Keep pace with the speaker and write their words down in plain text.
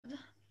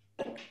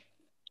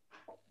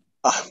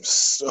I'm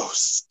so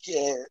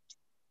scared.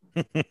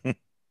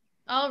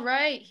 All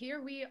right,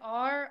 here we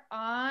are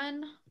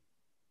on.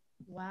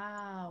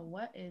 Wow,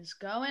 what is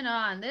going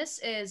on? This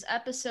is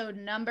episode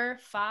number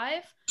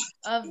 5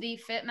 of the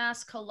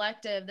Fitmass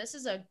Collective. This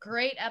is a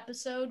great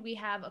episode. We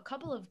have a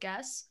couple of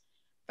guests.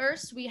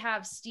 First, we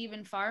have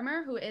Stephen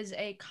Farmer, who is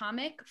a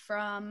comic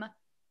from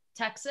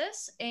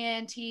Texas,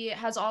 and he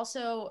has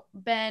also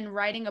been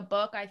writing a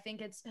book. I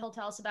think he'll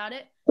tell us about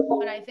it,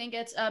 but I think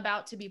it's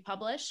about to be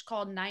published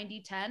called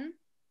 9010,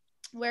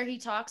 where he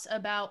talks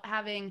about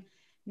having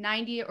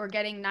 90 or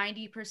getting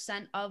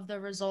 90% of the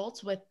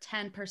results with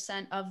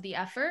 10% of the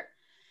effort.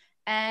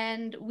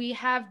 And we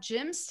have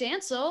Jim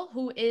Stansel,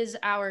 who is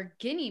our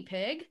guinea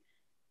pig,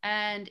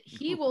 and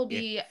he will Yeah.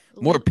 be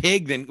More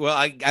pig than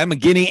I'm a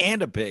guinea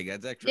and a pig.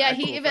 That's actually yeah.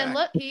 He even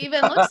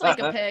looks like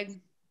a pig.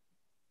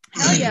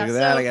 Hell yeah! Look at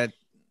that! I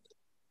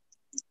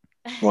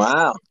got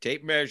Wow.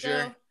 tape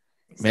measure.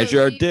 So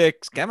Measure our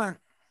dicks. Come on.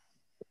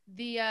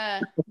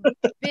 the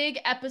big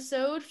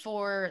episode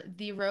for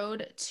the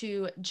road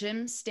to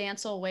Jim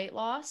Stansel weight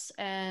loss,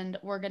 and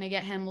we're gonna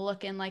get him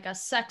looking like a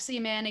sexy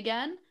man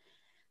again.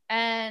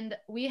 And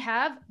we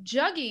have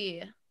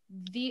Juggy,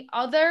 the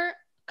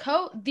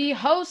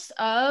host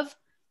of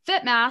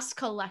Fitmass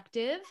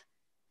Collective,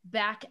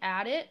 back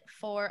at it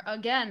for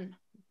again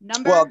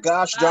number. Well,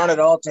 gosh 5. darn it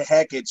all to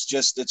heck!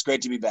 It's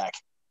great to be back.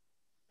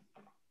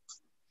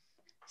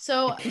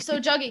 So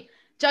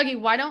Juggy,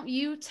 why don't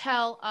you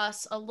tell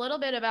us a little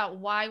bit about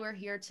why we're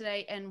here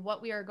today and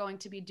what we are going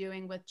to be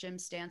doing with Jim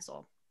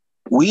Stansel?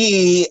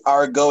 We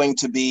are going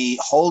to be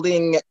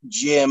holding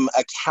Jim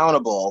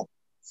accountable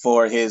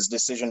for his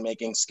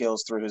decision-making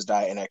skills through his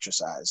diet and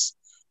exercise.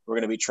 We're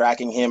going to be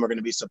tracking him. We're going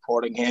to be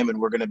supporting him, and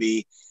we're going to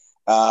be,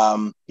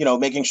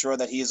 making sure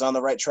that he is on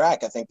the right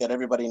track. I think that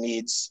everybody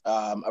needs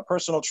a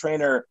personal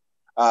trainer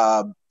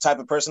type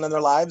of person in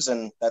their lives,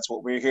 and that's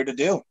what we're here to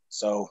do.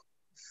 So,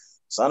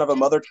 son of a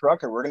mother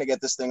trucker, we're going to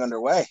get this thing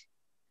underway.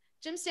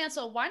 Jim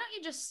Stansel, why don't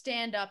you just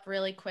stand up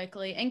really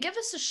quickly and give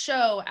us a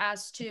show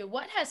as to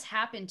what has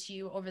happened to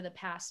you over the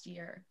past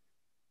year?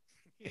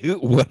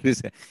 What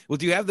is that? Well,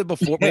 do you have the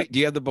before? Do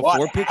you have the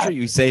before picture? Are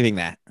you saving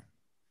that?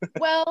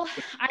 Well,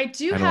 I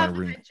do I don't have wanna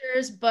ruin it.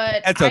 pictures,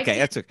 but That's okay.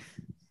 That's okay.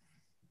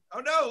 Oh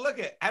no! Look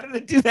it. How did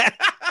it do that?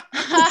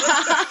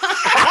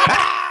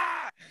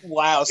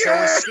 Wow. So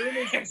as soon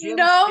as Jim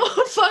No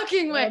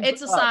fucking way.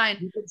 stands It's a up, sign.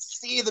 you can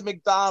see the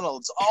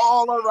McDonald's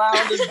all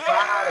around his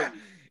body.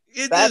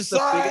 It's That's a the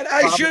sign. biggest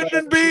I problem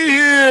shouldn't be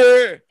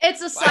here.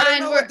 It's a I sign. don't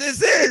know what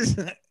this is.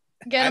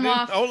 Get him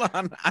off. Hold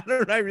on.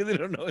 I really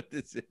don't know what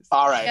this is.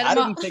 All right. Get I him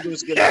didn't up. think it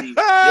was going to be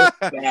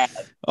this bad.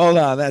 Hold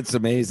on. That's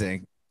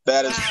amazing.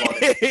 That is funny.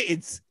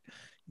 it's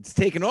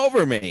taken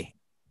over me.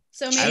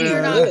 So I maybe don't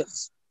you're know. not. It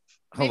is.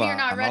 Hold Maybe you're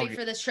not on, ready I'll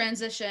for this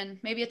transition.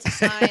 Maybe it's a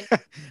sign.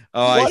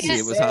 Oh, I What see. in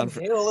It was Sam on.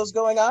 Hill is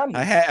going on?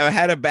 I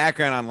had a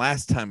background on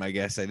last time, I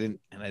guess. I didn't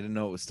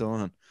know it was still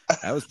on.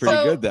 That was pretty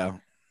So- good though.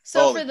 So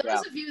Holy for those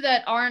crap. of you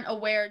that aren't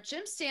aware,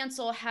 Jim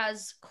Stansel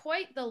has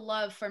quite the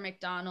love for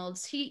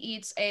McDonald's. He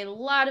eats a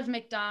lot of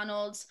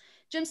McDonald's.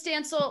 Jim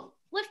Stansel,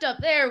 lift up.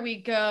 There we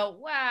go.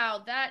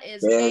 Wow, that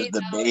is There's a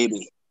the belly.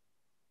 baby.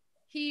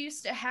 He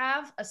used to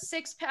have a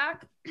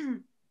 6-pack.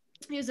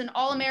 He was an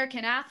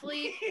all-American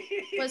athlete,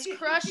 was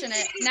crushing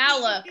it. Now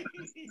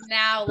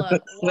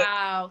look.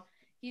 Wow.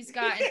 He's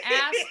got an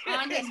ass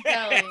on his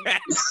belly.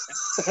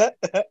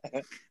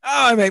 Oh,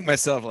 I make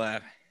myself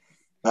laugh.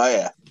 Oh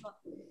yeah.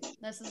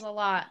 This is a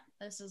lot.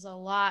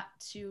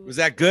 To Was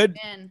that good?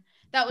 in.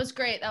 That was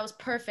great. That was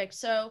perfect.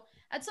 So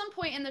at some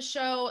point in the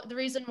show, the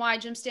reason why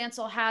Jim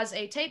Stansel has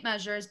a tape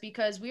measure is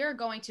because we are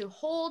going to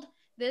hold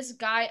this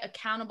guy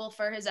accountable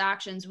for his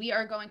actions. We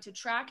are going to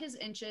track his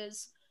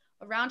inches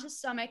around his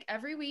stomach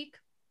every week,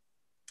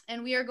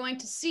 and we are going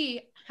to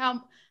see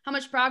how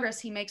much progress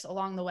he makes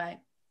along the way.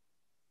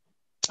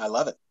 I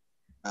love it.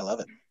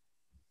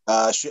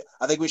 I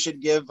think we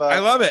should give I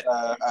love it.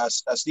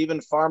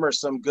 Stephen Farmer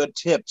some good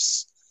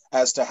tips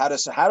as to how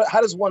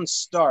does one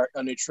start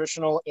a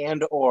nutritional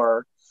and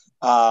or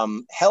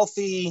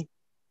healthy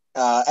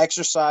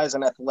exercise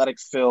and athletic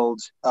filled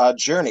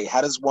journey.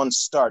 How does one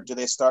start? Do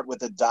they start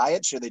with a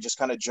diet? Should they just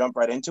kind of jump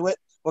right into it?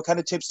 What kind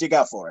of tips do you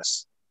got for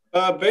us?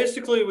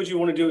 Basically, what you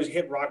want to do is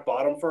hit rock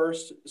bottom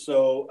first.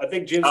 So I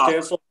think Jim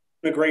Stansel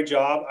did a great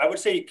job. I would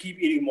say keep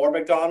eating more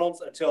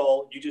McDonald's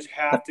until you just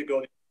have to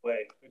go the way,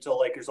 until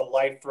like there's a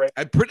life threat.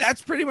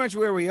 That's pretty much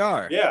where we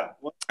are. Yeah.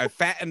 I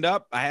fattened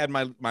up. I had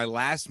my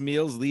last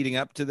meals leading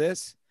up to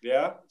this.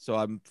 Yeah. So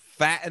I'm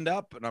fattened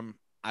up, and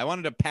I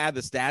wanted to pad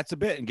the stats a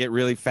bit and get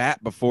really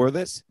fat before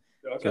this.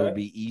 Okay. So it'd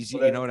be easy.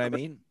 Well, you know what I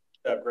mean?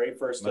 Great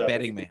first I'm a step.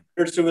 betting man. If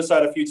you're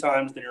suicide a few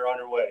times, then you're on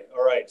your way.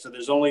 All right. So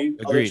there's only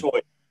Agreed. other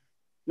choice.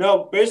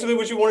 No, basically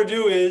what you want to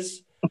do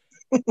is,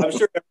 I'm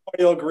sure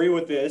everybody will agree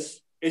with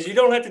this, is you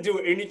don't have to do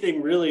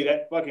anything really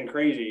that fucking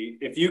crazy.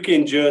 If you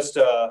can just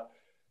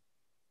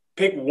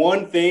pick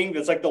one thing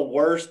that's like the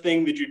worst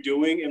thing that you're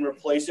doing and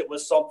replace it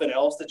with something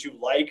else that you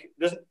like,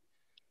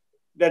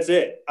 that's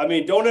it. I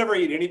mean, don't ever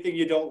eat anything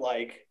you don't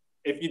like.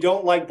 If you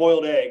don't like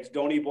boiled eggs,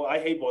 don't eat. I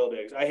hate boiled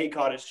eggs. I hate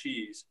cottage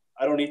cheese.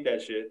 I don't eat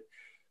that shit.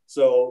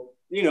 So,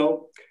 you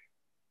know,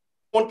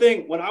 one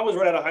thing when I was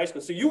right out of high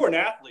school, so you were an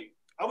athlete.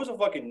 I was a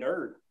fucking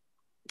nerd.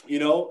 You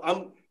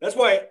know, that's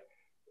why.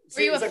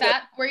 Were you a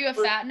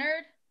fat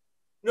nerd?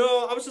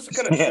 No, I was just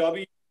kind of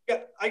chubby.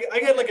 Yeah, I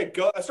had like a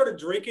gut. I started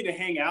drinking to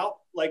hang out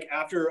like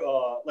after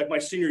like my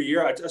senior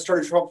year. I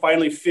started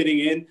finally fitting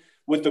in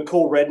with the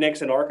cool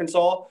rednecks in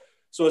Arkansas.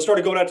 So I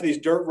started going out to these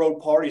dirt road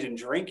parties and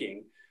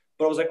drinking.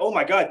 But I was like, oh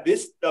my God,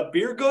 a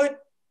beer gut?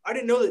 I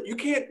didn't know that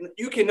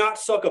you cannot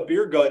suck a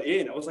beer gut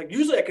in. I was like,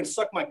 usually I can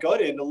suck my gut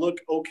in to look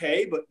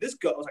okay, but this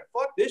gut, I was like,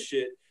 fuck this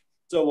shit.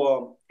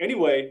 So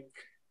anyway,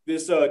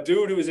 this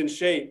dude who was in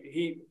shape,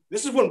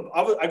 this is when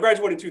I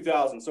graduated in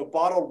 2000. So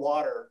bottled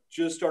water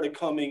just started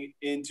coming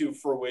into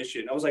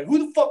fruition. I was like,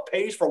 who the fuck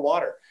pays for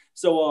water?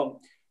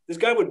 So this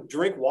guy would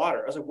drink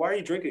water. I was like, why are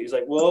you drinking it? He's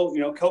like, well,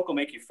 you know, Coke will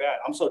make you fat.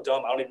 I'm so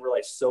dumb. I don't even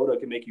realize soda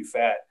can make you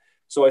fat.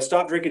 So I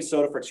stopped drinking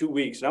soda for 2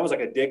 weeks and I was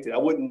like addicted.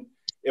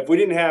 If we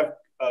didn't have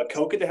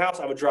Coke at the house,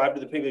 I would drive to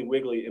the Piggly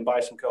Wiggly and buy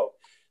some Coke.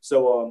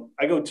 So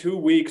I go 2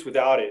 weeks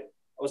without it.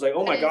 I was like,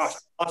 oh my gosh.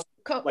 I lost,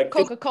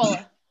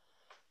 Coca-Cola.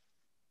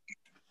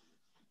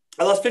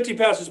 I lost 50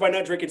 pounds just by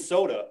not drinking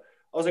soda.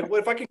 I was like, well,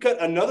 if I can cut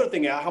another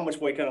thing out, how much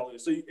weight can I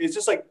lose? So it's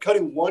just like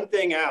cutting one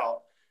thing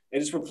out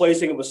and just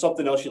replacing it with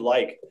something else you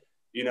like,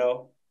 you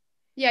know?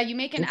 Yeah, you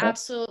make an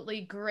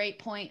absolutely great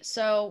point.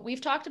 So we've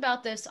talked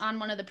about this on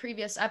one of the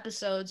previous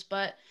episodes,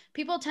 but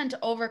people tend to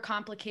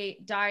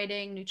overcomplicate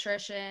dieting,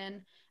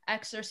 nutrition,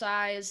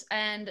 exercise,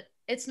 and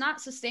it's not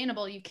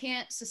sustainable. You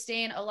can't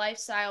sustain a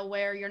lifestyle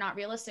where you're not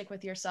realistic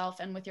with yourself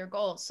and with your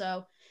goals.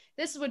 So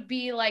this would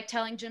be like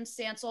telling Jim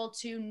Stansel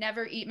to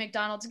never eat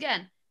McDonald's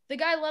again. The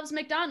guy loves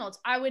McDonald's.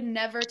 I would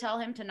never tell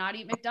him to not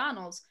eat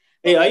McDonald's.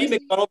 Hey, I eat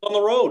McDonald's on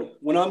the road.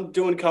 When I'm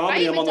doing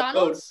comedy, I'm on the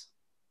road.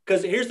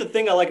 Because here's the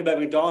thing I like about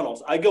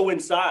McDonald's. I go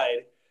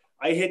inside.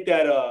 I hit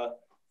that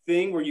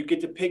thing where you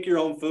get to pick your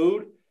own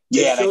food.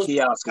 Yeah, that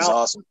kiosk is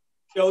awesome.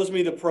 Shows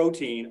me the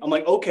protein. I'm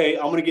like, okay,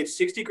 I'm going to get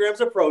 60 grams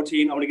of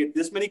protein. I'm going to get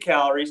this many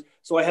calories.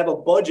 So I have a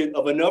budget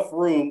of enough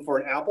room for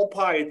an apple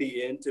pie at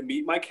the end to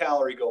meet my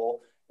calorie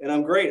goal. And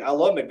I'm great. I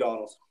love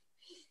McDonald's.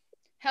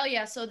 Hell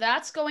yeah. So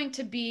that's going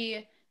to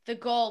be the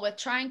goal with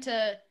trying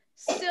to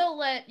still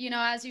let, you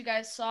know, as you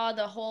guys saw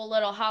the whole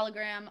little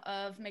hologram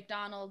of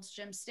McDonald's,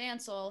 Jim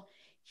Stansel,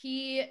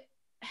 he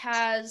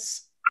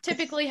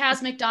typically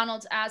has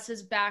McDonald's as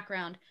his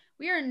background.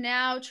 We are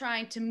now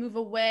trying to move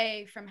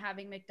away from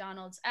having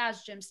McDonald's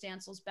as Jim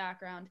Stansel's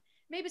background.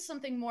 Maybe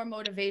something more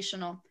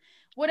motivational.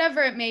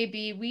 Whatever it may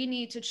be, we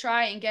need to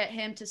try and get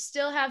him to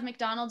still have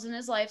McDonald's in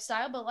his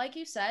lifestyle, but like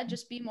you said,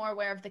 just be more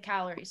aware of the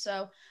calories.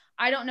 So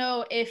I don't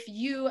know if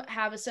you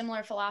have a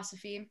similar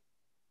philosophy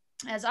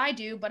as I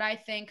do, but I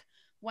think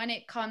when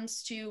it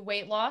comes to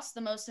weight loss,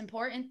 the most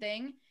important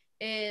thing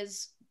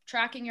is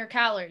tracking your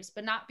calories,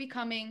 but not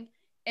becoming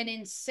an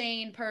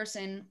insane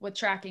person with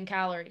tracking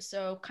calories.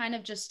 So kind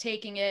of just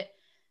taking it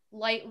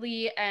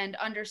lightly and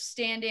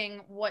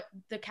understanding what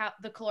the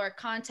caloric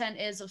content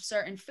is of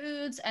certain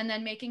foods and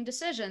then making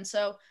decisions.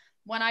 So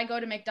when I go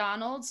to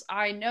McDonald's,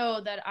 I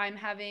know that I'm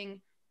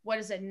having,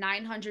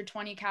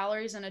 920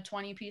 calories in a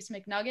 20-piece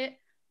McNugget.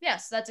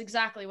 Yes, that's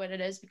exactly what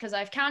it is because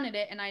I've counted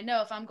it. And I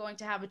know if I'm going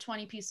to have a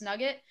 20-piece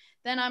nugget,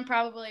 then I'm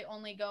probably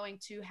only going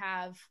to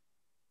have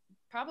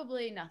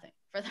probably nothing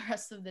for the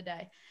rest of the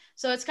day.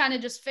 So it's kind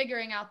of just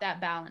figuring out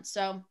that balance.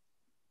 So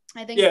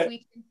I think if we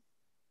can...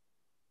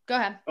 Go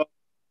ahead.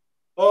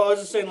 Oh, I was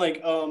just saying,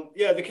 like,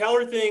 the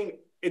calorie thing,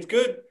 it's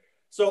good.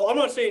 So I'm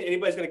not saying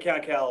anybody's going to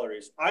count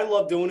calories. I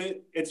love doing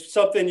it. It's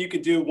something you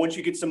could do once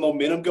you get some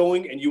momentum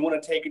going and you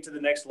want to take it to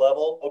the next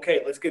level.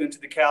 Okay, let's get into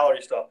the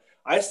calorie stuff.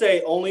 I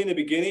say only in the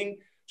beginning,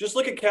 just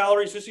look at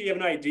calories just so you have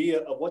an idea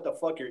of what the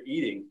fuck you're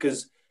eating.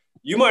 Because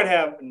you might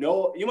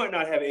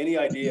not have any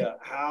idea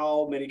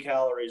how many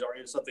calories are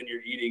in something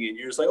you're eating. And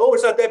you're just like, oh,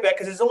 it's not that bad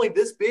because it's only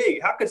this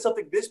big. How could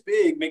something this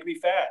big make me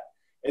fat?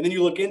 And then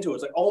you look into it.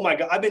 It's like, oh my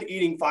God, I've been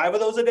eating 5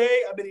 of those a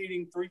day. I've been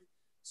eating 3.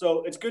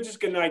 So it's good just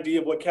get an idea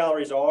of what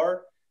calories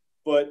are,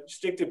 but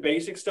stick to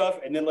basic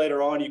stuff. And then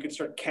later on, you can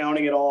start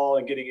counting it all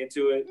and getting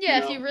into it.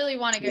 Yeah, if you really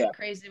want to get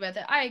crazy with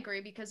it. I agree,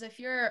 because if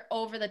you're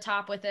over the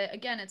top with it,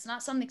 again, it's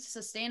not something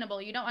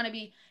sustainable. You don't want to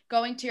be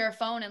going to your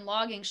phone and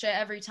logging shit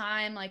every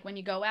time, like when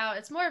you go out.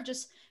 It's more of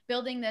just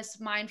building this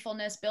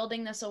mindfulness,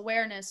 building this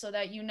awareness so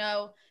that you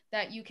know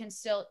that you can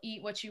still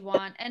eat what you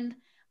want. And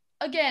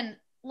again,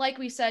 like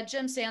we said,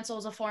 Jim Stansel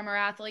is a former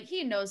athlete.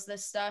 He knows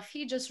this stuff.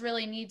 He just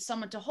really needs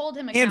someone to hold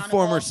him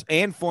accountable.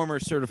 And former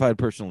certified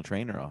personal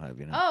trainer, I'll have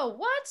you know. Oh,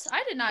 what?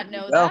 I did not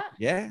know that.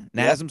 Yeah,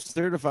 NASM's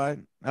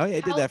certified. Oh, yeah,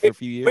 I did that for a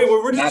few years. Wait,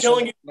 we're just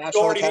telling you.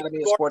 National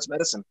Academy of Sports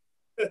Medicine.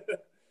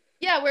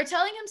 Yeah, we're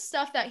telling him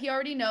stuff that he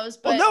already knows.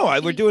 But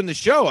we're doing the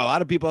show. A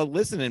lot of people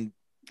listening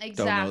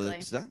exactly. don't know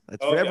this stuff.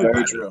 That's for everybody.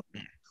 Very true.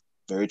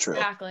 Very true.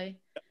 Exactly.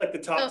 That's like the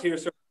top tier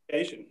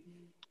certification.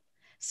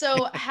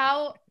 So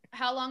how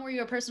long were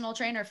you a personal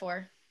trainer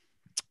for?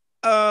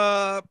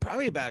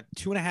 Probably about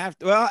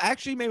 2.5. Well,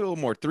 actually, maybe a little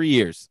more. 3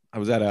 years. I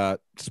was at a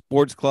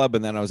sports club,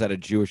 and then I was at a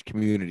Jewish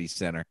community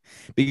center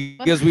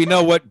because we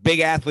know what big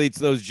athletes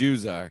those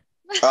Jews are.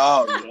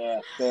 Oh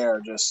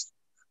they're just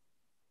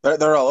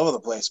they're all over the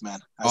place, man.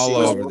 I All see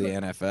over this- the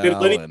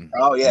NFL and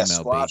Oh yeah, MLB.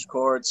 squash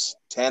courts,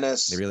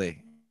 tennis. They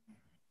really.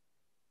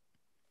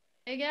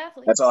 Big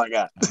athletes. That's all I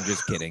got. I'm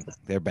just kidding.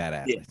 They're bad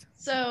athletes.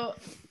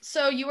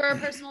 So you were a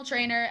personal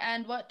trainer,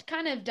 and what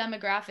kind of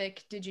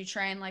demographic did you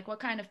train? Like, what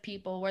kind of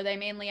people? Were they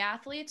mainly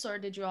athletes, or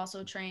did you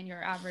also train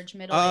your average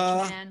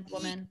middle-aged man,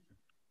 woman?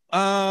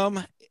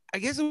 I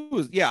guess it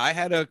was, yeah, I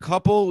had a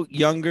couple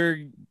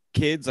younger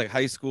kids, like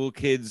high school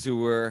kids who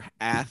were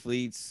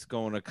athletes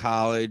going to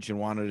college and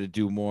wanted to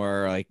do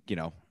more like,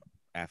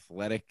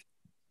 athletic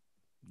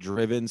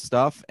driven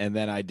stuff. And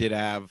then I did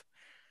have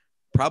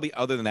probably,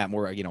 other than that,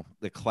 more,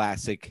 the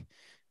classic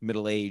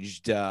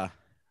middle-aged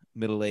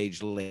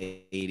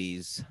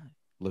ladies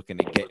looking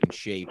to get in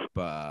shape.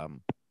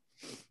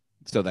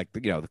 So like,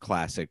 the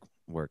classic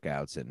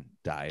workouts and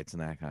diets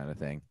and that kind of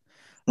thing.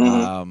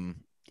 Mhm.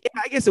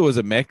 Yeah, I guess it was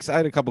a mix. I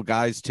had a couple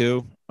guys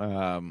too.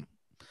 But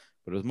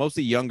it was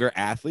mostly younger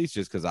athletes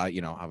just because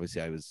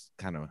obviously it was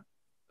kind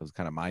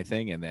of my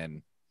thing. And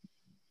then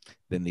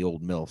the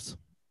old MILFs.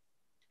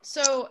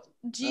 So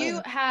do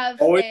you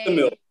have Always the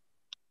milk.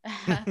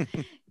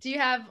 do you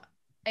have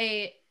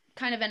a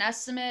kind of an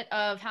estimate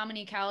of how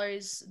many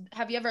calories?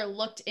 Have you ever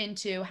looked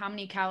into how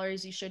many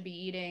calories you should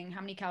be eating,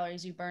 how many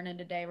calories you burn in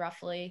a day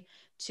roughly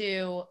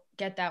to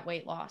get that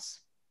weight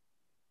loss?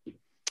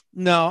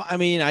 No, I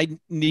mean,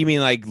 you mean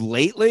like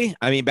lately?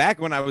 I mean,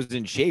 back when I was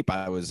in shape,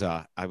 I was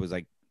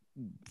like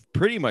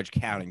pretty much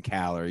counting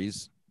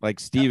calories. Like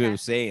Steve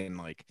was saying,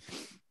 like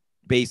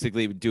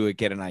basically do it,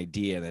 get an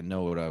idea, then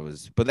know what I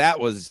was. But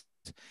that was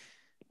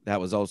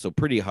also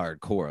pretty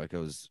hardcore. Like it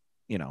was,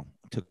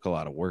 took a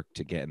lot of work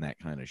to get in that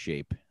kind of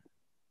shape.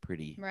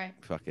 Pretty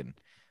fucking.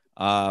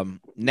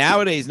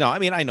 Nowadays, no, I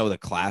mean, I know the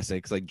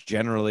classics. Like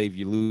generally, if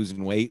you're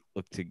losing weight,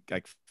 look to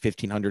like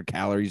 1,500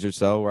 calories or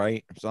so,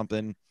 right, or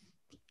something.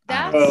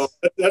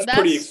 That's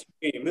pretty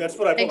extreme. That's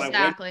what I put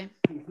exactly.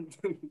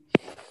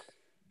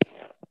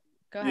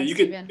 Go ahead, you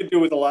Steven. could do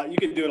it with a lot. You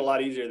could do it a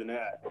lot easier than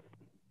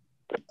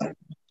that.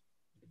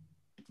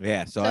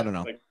 Yeah, so I don't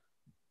know. Like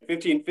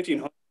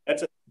 1,500.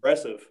 That's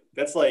impressive.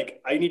 That's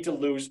like I need to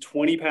lose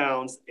 20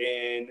 pounds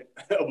in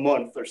a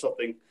month or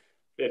something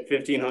at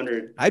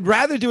 1,500. I'd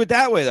rather do it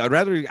that way though. I'd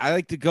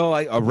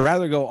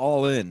rather go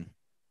all in.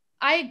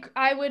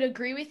 I would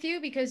agree with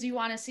you because you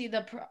want to see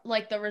the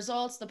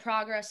results, the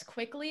progress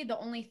quickly. The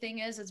only thing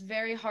is it's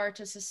very hard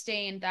to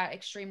sustain that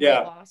extreme weight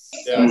loss.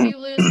 So if you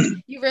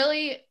lose, you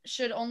really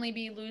should only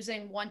be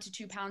losing 1 to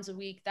 2 pounds a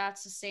week.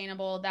 That's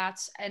sustainable.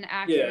 That's an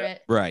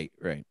accurate. Right.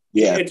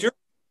 Yeah. At your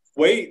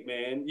weight,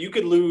 man, you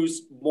could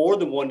lose more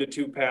than 1 to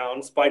 2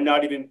 pounds by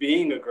not even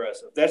being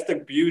aggressive. That's the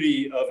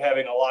beauty of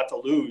having a lot to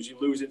lose. You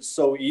lose it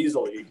so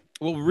easily.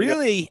 Well,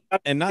 really,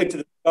 and not to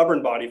the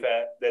stubborn body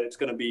fat that it's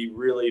going to be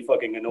really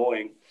fucking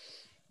annoying.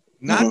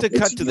 Not to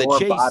cut to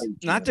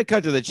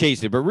the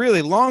chase, but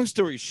really, long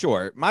story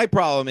short, my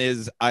problem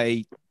is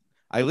I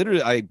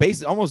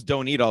basically almost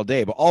don't eat all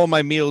day, but all of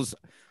my meals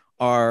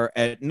are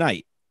at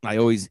night. I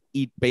always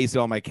eat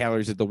basically all my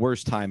calories at the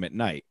worst time at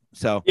night.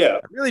 So yeah,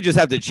 I really just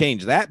have to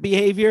change that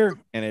behavior,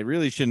 and it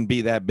really shouldn't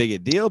be that big a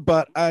deal,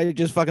 but I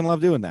just fucking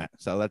love doing that.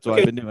 So that's why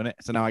I've been doing it.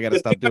 So now I got to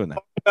stop doing that.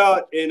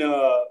 About in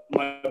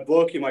my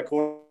book, in my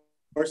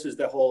course, is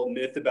that whole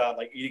myth about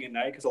like eating at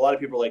night, because a lot of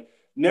people are like,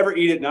 never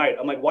eat at night.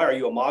 I'm like, why? Are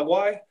you a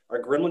mogwai?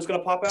 Are gremlins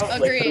going to pop out?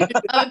 Agreed.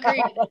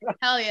 Agreed.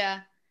 Hell yeah.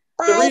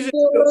 The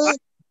reason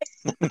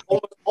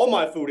all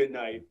my food at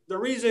night. The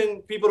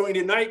reason people don't eat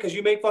at night because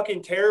you make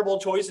fucking terrible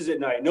choices at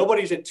night.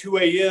 Nobody's at 2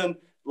 a.m.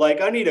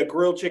 like, I need a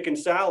grilled chicken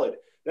salad.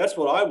 That's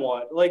what I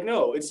want. Like,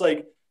 no, it's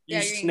like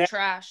you're eating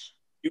trash.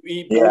 You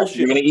eat bullshit.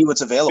 You're gonna eat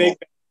what's available. Make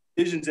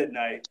decisions at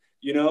night,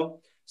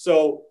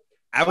 So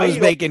I was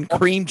making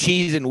cream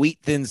cheese and wheat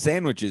thin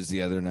sandwiches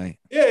the other night.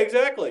 Yeah,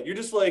 exactly. You're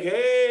just like,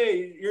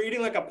 hey, you're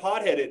eating like a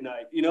pothead at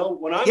night.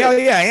 When I'm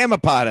I am a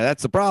pothead.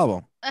 That's the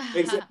problem.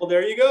 Well,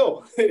 there you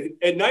go.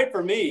 At night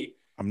for me,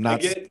 I'm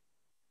not.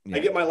 I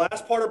get my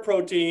last part of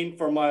protein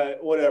for my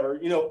whatever.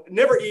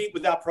 Never eat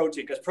without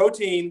protein because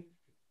protein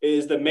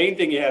is the main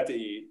thing you have to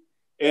eat,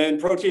 and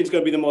protein is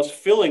going to be the most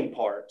filling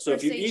part. So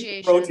if you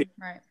eat protein,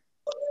 right.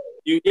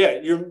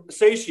 you're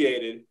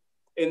satiated.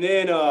 And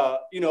then,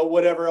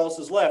 whatever else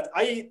is left.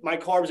 I eat my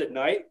carbs at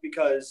night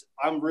because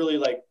I'm really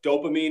like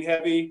dopamine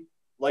heavy.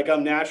 Like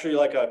I'm naturally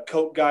like a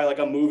Coke guy, like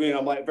I'm moving.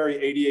 I'm like very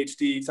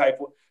ADHD type.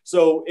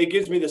 So it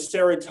gives me the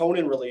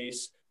serotonin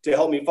release to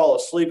help me fall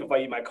asleep if I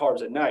eat my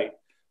carbs at night.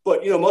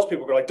 But, most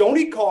people are like, don't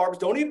eat carbs,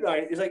 don't eat at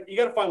night. It's like, you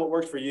got to find what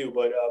works for you.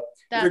 But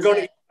if you're going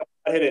to eat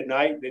a hit at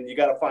night, then you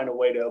got to find a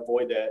way to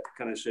avoid that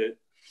kind of shit.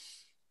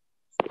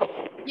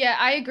 Yeah,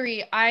 I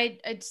agree.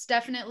 It's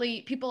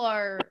definitely, people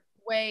are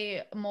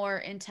way more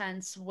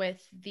intense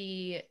with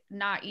the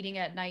not eating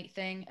at night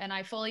thing. And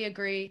I fully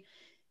agree.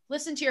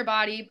 Listen to your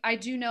body. I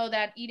do know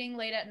that eating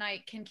late at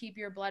night can keep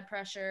your blood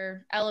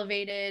pressure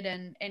elevated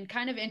and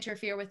kind of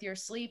interfere with your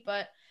sleep.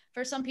 But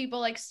for some people,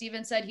 like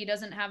Steven said, he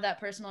doesn't have that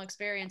personal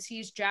experience.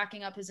 He's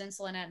jacking up his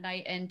insulin at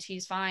night and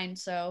he's fine.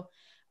 So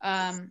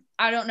I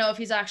don't know if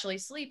he's actually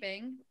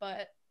sleeping,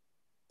 but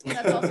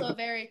That's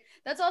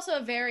also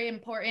a very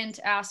important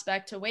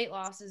aspect to weight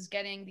loss, is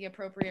getting the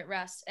appropriate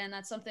rest. And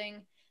that's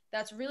something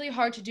that's really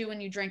hard to do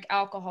when you drink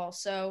alcohol.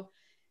 So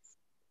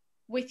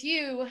with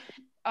you,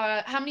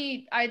 how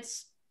many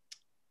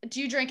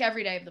do you drink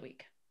every day of the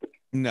week?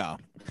 No,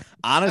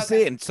 honestly,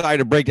 Okay. and sorry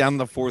to break down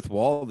the fourth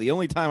wall. The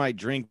only time I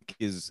drink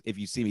is if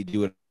you see me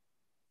do it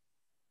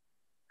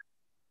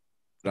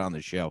on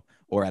the show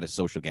or at a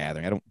social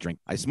gathering. I don't drink.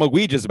 I smoke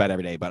weed just about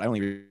every day, but I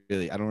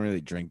don't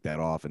really drink that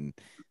often.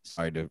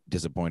 Sorry to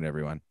disappoint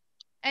everyone.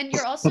 And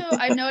you're also,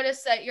 I've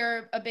noticed that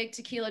you're a big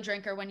tequila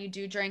drinker when you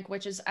do drink,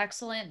 which is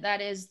excellent.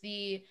 That is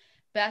the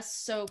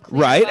best. So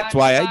clear Right, that's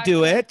why I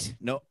do vodka, it.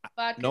 No,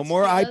 vodka no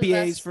more tequila, the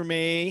IPAs best. for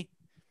me.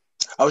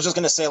 I was just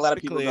gonna say a lot of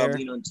To people go clear.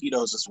 Vino and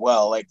Tito's as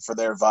well, like for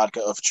their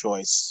vodka of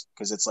choice,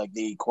 because it's like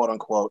the quote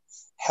unquote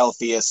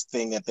healthiest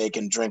thing that they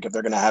can drink if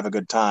they're gonna have a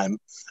good time.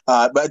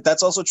 But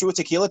that's also true with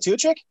tequila too,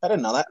 chick. I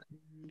didn't know that.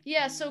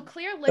 Yeah, so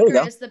clear There you liquor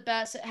go. is the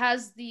best. It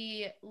has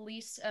the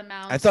least I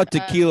amount thought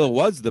of. tequila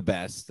was the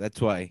best. That's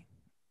why.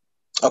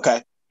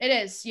 Okay. It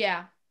is,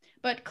 yeah.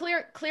 But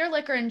clear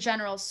liquor in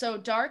general. So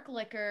dark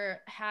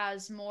liquor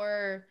has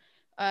more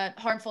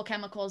harmful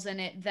chemicals in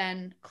it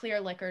than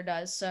clear liquor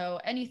does. So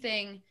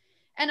anything,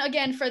 and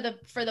again, for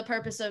the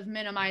purpose of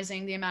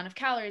minimizing the amount of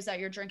calories that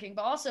you're drinking,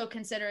 but also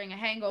considering a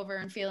hangover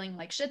and feeling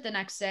like shit the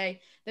next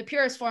day, the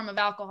purest form of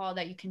alcohol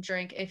that you can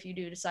drink, if you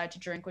do decide to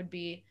drink, would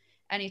be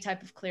any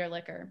type of clear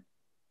liquor.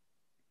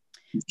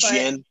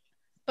 Gin.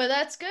 But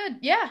that's good.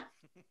 Yeah.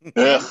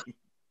 Ugh.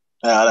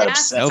 That Nasty.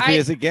 upsets Healthy I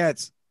as it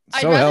gets.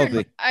 I'd So rather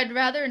healthy. I'd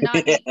rather not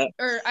me. eat,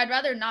 or I'd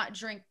rather not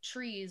drink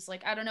trees.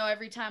 Like, I don't know,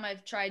 every time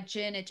I've tried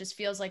gin, it just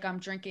feels like I'm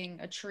drinking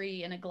a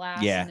tree in a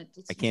glass, Yeah, and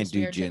it's I can't just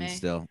do weird to gin me.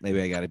 still.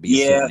 Maybe I got to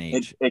be a Yeah, certain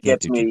age. it Can't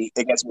gets do gin. me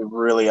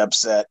really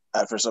upset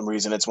for some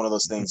reason. It's one of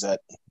those things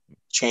that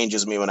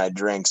changes me when I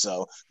drink.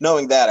 So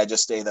knowing that, I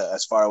just stay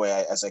as far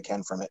away as I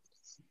can from it.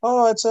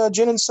 Oh, it's a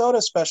gin and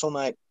soda special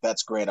night.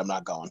 That's great. I'm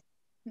not going.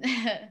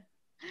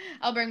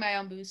 I'll bring my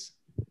own booze.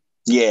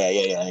 Yeah,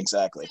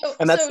 exactly.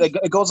 And So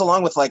it goes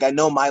along with like I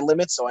know my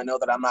limits, so I know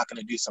that I'm not going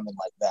to do something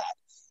like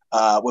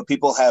that. What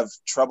people have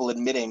trouble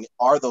admitting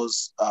are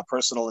those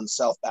personal and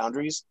self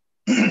boundaries.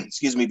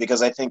 Excuse me,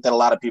 because I think that a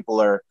lot of people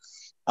are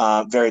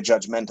very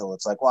judgmental.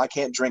 It's like, well, I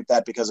can't drink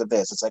that because of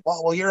this. It's like,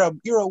 well, you're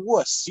a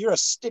wuss. You're a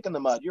stick in the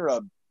mud. You're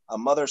a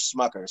mother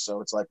smucker. So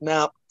it's like,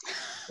 no,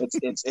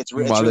 it's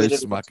Mother really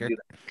difficult to smucker. do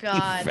that. You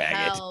God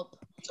faggot. help.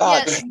 Oh,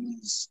 Yeah,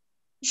 jeez.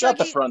 Shut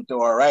the Juggy. front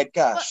door, right? What?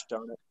 Gosh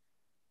darn it.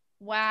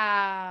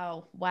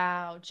 Wow,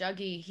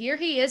 Juggy. Here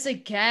he is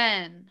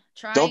again,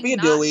 Don't be a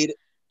dillweed.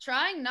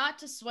 trying not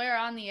to swear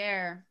on the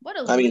air. What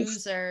a I mean,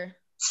 loser.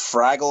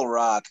 Fraggle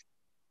Rock.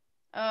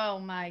 Oh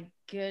my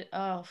good.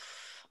 Oh,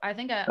 I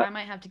think I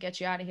might have to get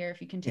you out of here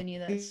if you continue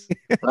this.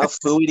 Well,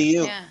 phooey to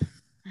you. Yeah.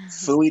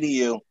 Phooey to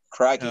you.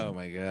 Crikey. Oh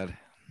my god.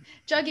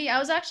 Juggy, I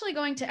was actually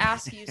going to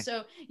ask you.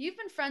 So you've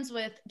been friends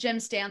with Jim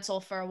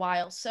Stansel for a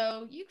while.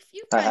 So you've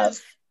I kind have.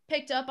 of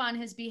picked up on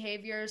his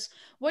behaviors.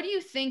 What do you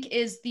think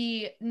is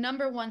the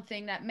number one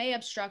thing that may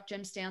obstruct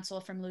Jim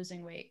Stansel from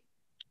losing weight?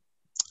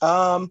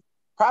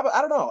 Probably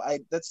I don't know.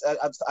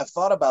 I've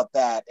thought about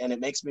that, and it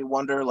makes me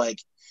wonder. Like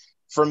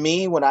for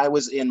me, when I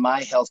was in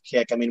my health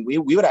kick, I mean, we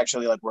would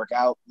actually like work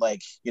out.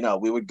 Like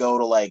we would go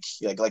to like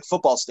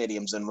football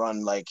stadiums and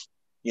run like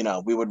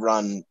we would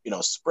run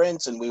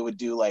sprints, and we would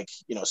do like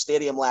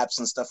stadium laps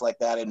and stuff like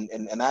that. And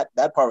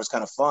that part was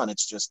kind of fun.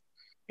 It's just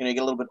you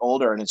get a little bit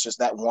older, and it's just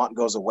that want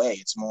goes away.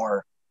 It's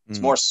more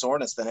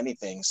soreness than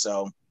anything.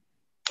 So,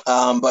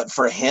 but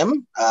for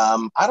him,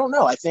 I don't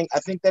know. I think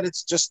that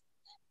it's just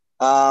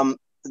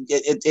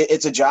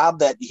it's a job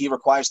that he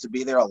requires to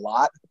be there a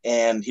lot,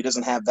 and he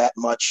doesn't have that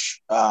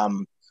much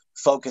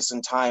focus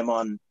and time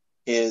on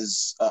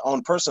his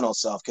own personal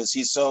self because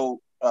he's so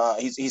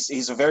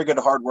he's a very good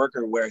hard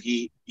worker where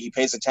he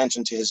pays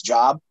attention to his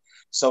job,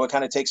 so it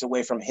kind of takes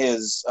away from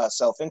his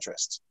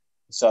self-interest.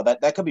 So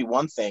that could be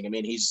one thing. I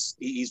mean, he's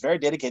very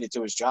dedicated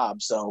to his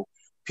job. So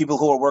people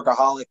who are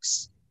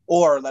workaholics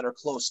or that are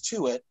close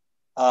to it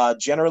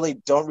generally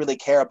don't really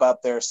care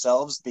about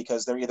themselves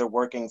because they're either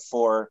working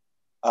for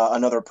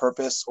another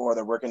purpose or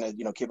they're working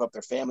to keep up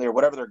their family or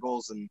whatever their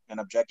goals and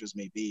objectives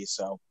may be.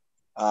 So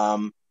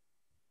um,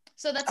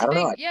 So that's I don't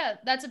know.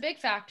 that's a big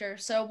factor.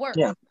 So work.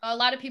 Yeah, A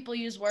lot of people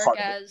use work part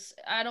of it. as,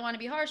 I don't want to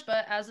be harsh,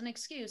 but as an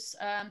excuse.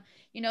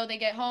 They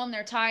get home,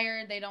 they're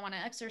tired, they don't want to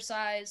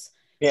exercise,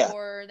 Yeah,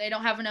 or they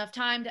don't have enough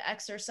time to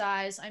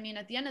exercise. I mean,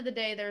 at the end of the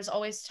day, there's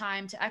always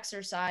time to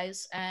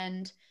exercise.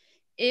 And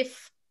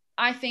if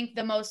I think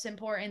the most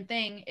important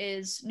thing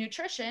is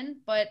nutrition,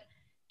 but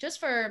just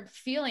for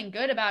feeling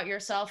good about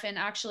yourself and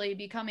actually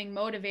becoming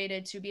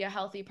motivated to be a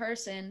healthy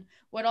person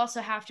would also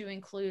have to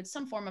include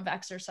some form of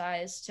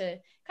exercise to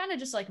kind of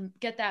just like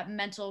get that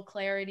mental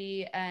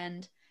clarity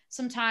and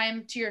some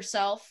time to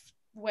yourself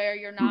where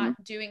you're mm-hmm.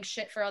 not doing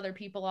shit for other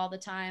people all the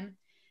time.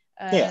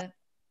 Yeah.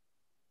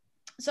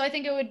 So I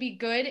think it would be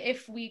good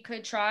if we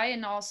could try.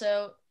 And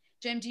also,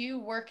 Jim, do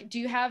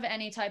you have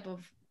any type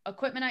of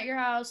equipment at your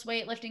house,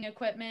 weightlifting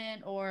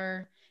equipment,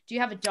 or Do you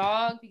have a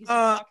dog? Because you can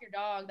walk your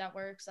dog. That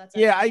works. That's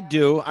Yeah, I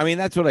do. I mean,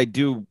 that's what I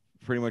do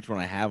pretty much when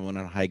I have them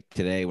on a hike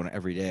today.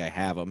 Every day I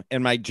have them.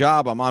 And my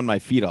job, I'm on my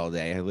feet all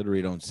day. I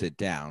literally don't sit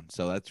down.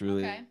 So that's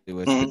really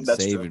what's been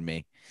saving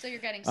me. So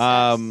you're getting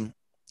steps.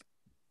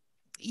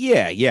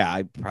 Yeah,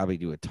 I probably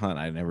do a ton.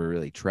 I never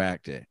really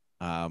tracked it.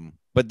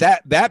 But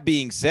that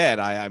being said,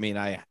 I mean,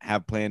 I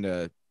have planned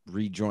to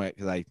rejoin it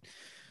because I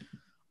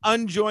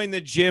unjoined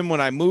the gym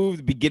when I moved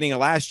the beginning of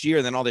last year,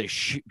 and then all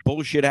this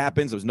bullshit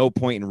happens. There was no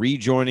point in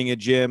rejoining a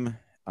gym.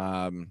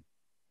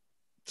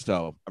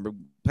 So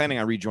I'm planning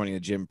on rejoining the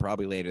gym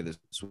probably later this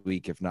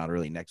week, if not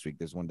early next week.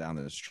 There's one down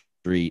the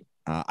street.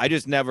 I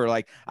just never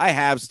I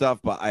have stuff,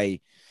 but I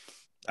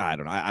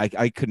don't know.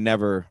 I could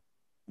never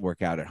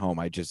work out at home.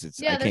 I can't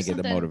get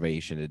the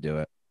motivation to do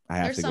it. I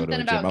have to go to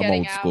a gym. I'm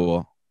old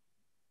school.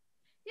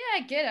 Yeah,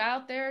 get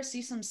out there,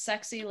 see some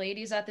sexy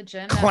ladies at the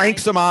gym. Crank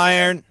some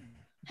iron.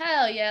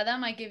 Hell yeah, that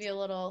might give you a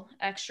little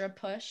extra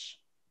push.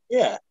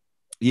 Yeah.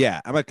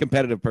 Yeah, I'm a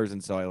competitive person,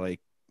 so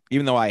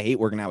even though I hate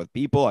working out with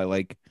people, I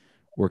like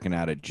working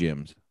out at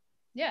gyms.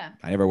 Yeah.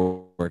 I never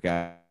work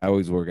out. I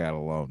always work out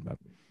alone. But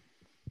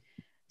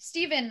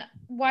Steven,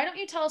 why don't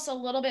you tell us a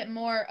little bit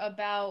more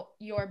about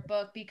your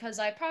book? Because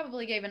I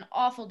probably gave an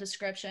awful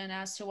description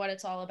as to what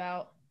it's all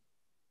about.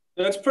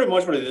 That's pretty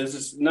much what it is.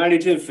 It's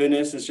 90-10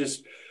 fitness. It's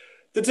just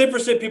the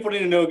 10% people need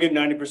to know get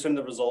 90% of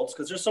the results,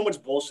 because there's so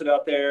much bullshit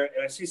out there.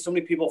 And I see so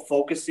many people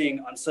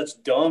focusing on such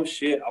dumb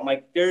shit. I'm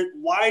like,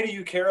 why do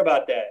you care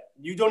about that?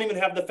 You don't even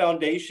have the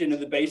foundation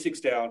and the basics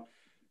down.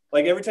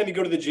 Like every time you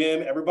go to the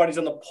gym, everybody's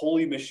on the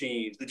pulley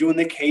machines. They're doing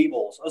the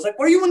cables. I was like,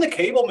 what are you on the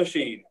cable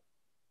machine?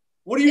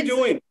 What are you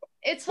doing?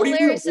 It's what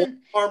hilarious. What are you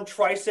doing one-arm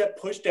tricep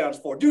push downs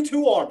for? Do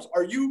 2 arms.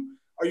 Are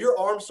your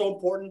arms so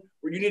important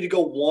where you need to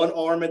go 1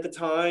 arm at the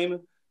time?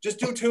 Just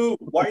do 2.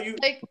 Why are you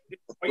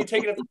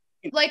taking it?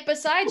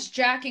 Besides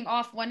jacking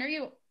off, when are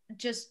you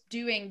just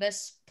doing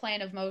this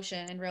plan of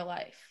motion in real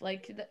life?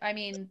 You're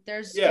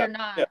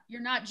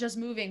not just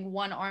moving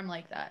 1 arm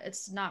like that.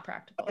 It's not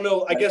practical. I don't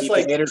know. I guess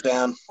haters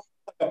down.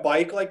 A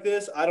bike like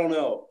this, I don't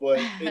know, but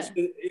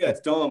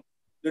it's dumb.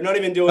 They're not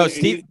even doing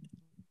Steve,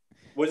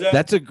 was that?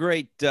 That's a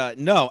great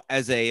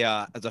as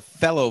a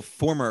fellow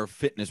former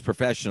fitness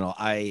professional,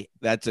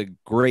 that's a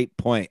great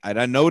point.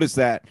 I noticed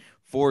that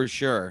for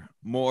sure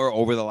more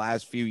over the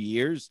last few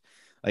years.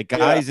 Like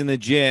guys in the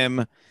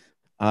gym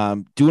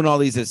doing all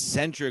these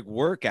eccentric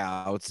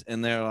workouts,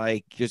 and they're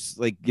they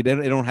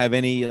don't have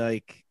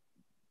any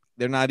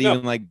they're not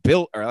even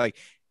built or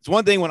it's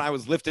one thing when I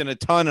was lifting a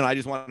ton and I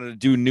just wanted to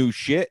do new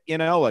shit,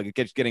 it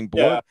gets getting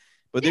bored. Yeah.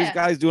 But there's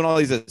guys doing all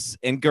these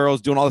and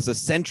girls doing all this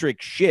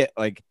eccentric shit,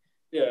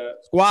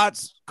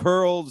 squats,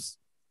 curls,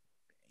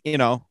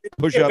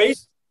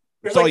 push-ups.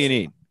 That's all you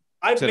need.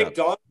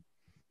 McDonald's.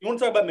 You want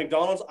to talk about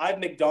McDonald's? I've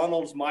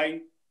McDonald's my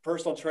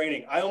personal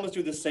training. I almost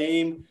do the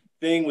same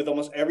thing with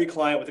almost every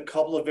client with a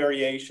couple of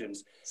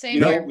variations.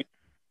 Same here.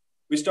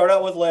 We start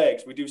out with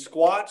legs. We do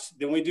squats.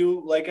 Then we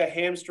do a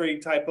hamstring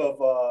type of,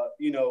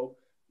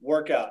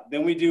 workout.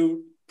 Then we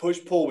do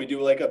push-pull. We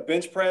do a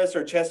bench press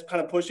or chest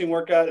kind of pushing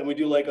workout. And we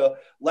do a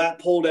lat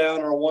pull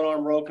down or a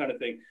 1-arm row kind of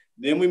thing.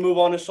 Then we move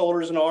on to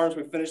shoulders and arms.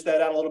 We finish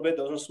that out a little bit.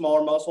 Those are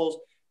smaller muscles.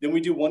 Then we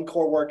do 1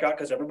 core workout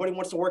because everybody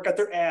wants to work out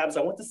their abs.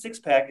 I want the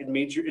 6-pack. It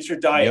means it's your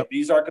diet. Yep.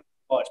 These aren't going to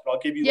be much, but I'll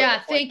give you.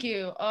 Thank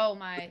you. Oh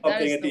my,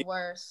 that is the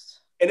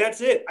worst. And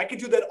that's it. I could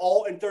do that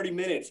all in 30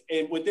 minutes.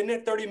 And within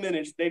that 30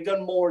 minutes, they've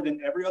done more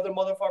than every other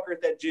motherfucker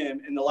at that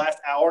gym in the last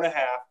hour and a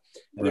half.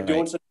 And they're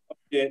doing some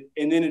shit.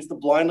 And then it's the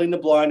blind leading the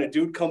blind. A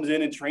dude comes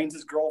in and trains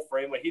his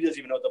girlfriend when he doesn't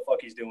even know what the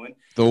fuck he's doing.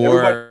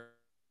 Everybody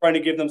trying to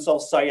give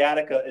themselves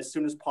sciatica as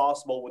soon as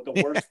possible with the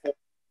worst form.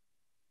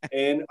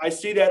 And I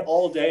see that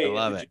all day. I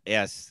love it.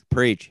 Yes.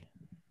 Preach.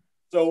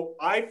 So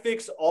I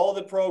fix all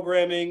the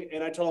programming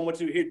and I tell them what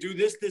to do. Here, do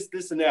this,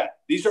 and that.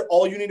 These are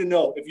all you need to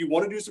know. If you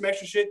want to do some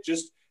extra shit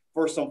just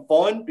for some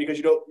fun because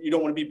you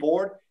don't want to be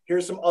bored,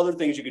 here's some other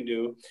things you can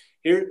do.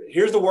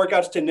 Here's the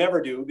workouts to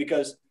never do,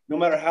 because no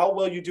matter how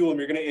well you do them,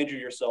 you're going to injure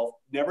yourself.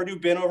 Never do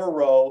bent over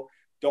row.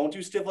 Don't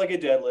do stiff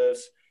legged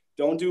deadlifts.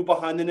 Don't do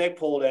behind the neck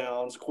pull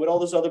downs. Quit all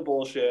this other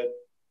bullshit.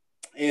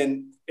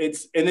 And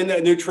then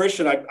the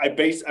nutrition, I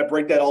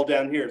break that all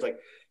down here. It's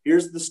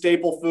here's the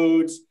staple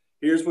foods.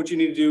 Here's what you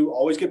need to do.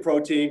 Always get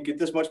protein. Get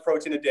this much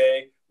protein a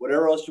day.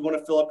 Whatever else you want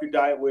to fill up your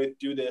diet with,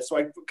 do this. So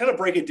I kind of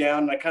break it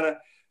down, and I kind of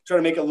try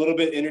to make it a little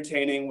bit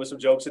entertaining with some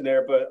jokes in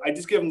there. But I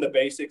just give them the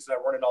basics, and I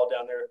run it all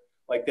down there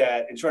like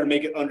that and try to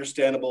make it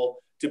understandable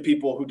to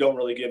people who don't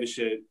really give a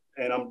shit.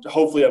 And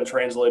hopefully I'm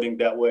translating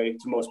that way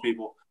to most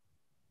people.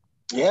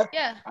 Yeah.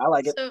 I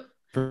like it.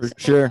 For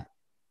sure.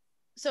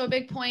 So a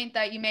big point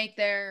that you make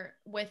there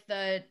with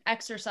the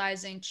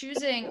exercising,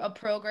 choosing a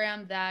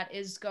program that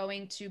is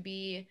going to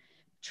be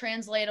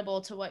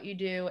translatable to what you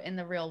do in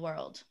the real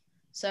world.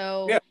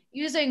 So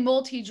using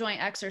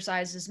multi-joint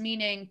exercises,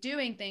 meaning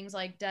doing things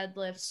like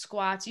deadlifts,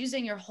 squats,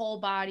 using your whole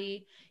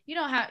body. You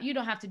don't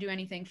have to do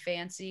anything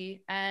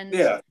fancy, and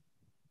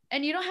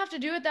you don't have to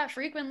do it that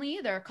frequently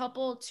either. A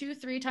couple,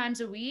 2-3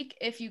 times a week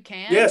if you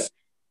can. Yes.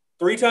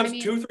 3 times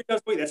a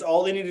week. That's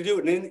all they need to do.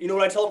 And then you know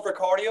what I tell them for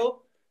cardio?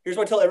 Here's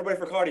what I tell everybody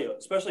for cardio,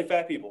 especially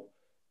fat people.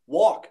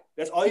 Walk.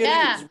 That's all you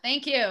gotta do. Yeah,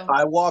 thank you.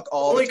 I walk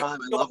all the time.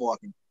 I love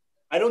walking.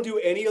 I don't do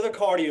any other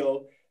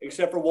cardio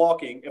except for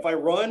walking. If I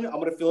run, I'm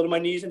gonna feel it in my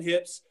knees and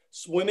hips.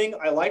 Swimming,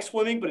 I like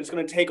swimming, but it's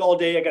gonna take all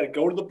day. I gotta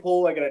go to the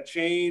pool. I gotta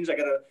change. I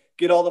gotta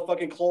get all the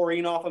fucking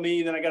chlorine off of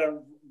me. Then I gotta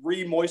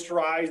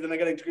re-moisturize. Then I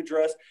gotta get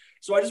dressed.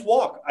 So I just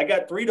walk. I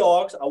got 3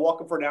 dogs. I walk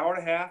them for an hour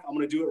and a half. I'm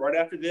gonna do it right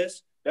after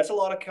this. That's a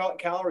lot of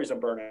calories I'm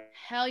burning.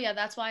 Hell yeah,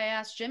 that's why I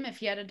asked Jim if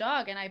he had a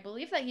dog, and I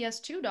believe that he has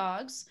 2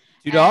 dogs.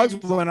 2 dogs.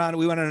 We went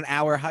on an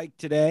hour hike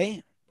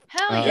today.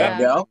 Hell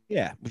yeah.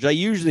 Yeah, which I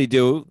usually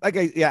do.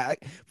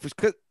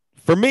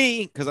 For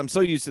me, because I'm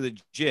so used to the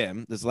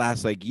gym this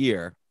last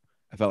year,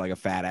 I felt like a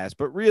fat ass.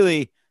 But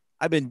really,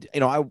 I've been,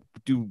 I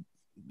do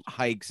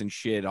hikes and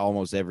shit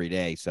almost every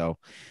day. So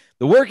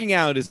the working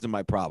out isn't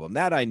my problem.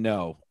 That I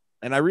know.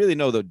 And I really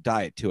know the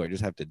diet too. I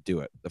just have to do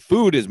it. The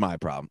food is my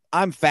problem.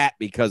 I'm fat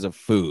because of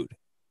food.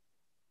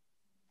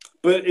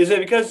 But is it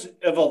because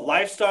of a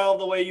lifestyle,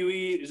 the way you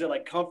eat? Is it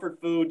like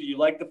comfort food? Do you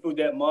like the food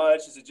that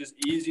much? Is it just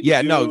easy to do?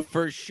 Yeah, no,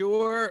 for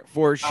sure.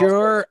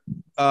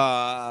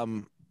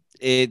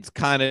 It's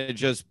kind of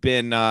just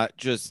been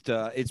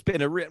it's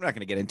been I'm not going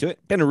to get into it.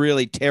 Been a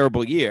really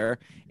terrible year.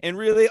 And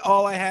really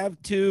all I have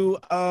to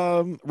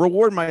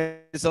reward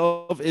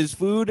myself is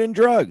food and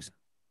drugs.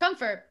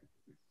 Comfort.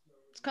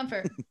 It's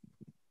comfort.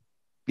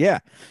 Yeah.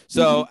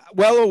 So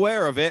well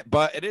aware of it,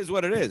 but it is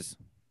what it is.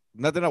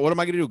 Nothing. What am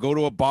I going to do? Go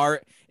to a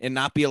bar and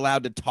not be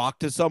allowed to talk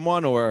to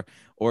someone, or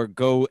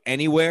go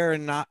anywhere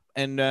and not?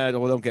 And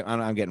don't get.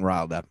 I'm getting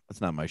riled up. That's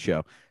not my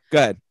show. Go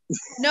ahead.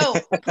 No,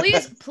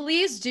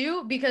 please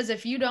do, because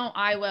if you don't,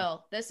 I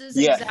will. This is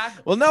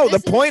exactly. Well, no. The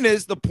point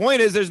is,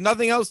 there's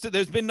nothing else to.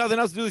 There's been nothing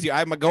else to do this year.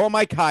 I go on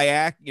my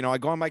kayak. I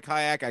go on my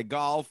kayak. I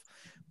golf.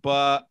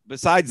 But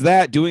besides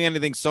that, doing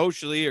anything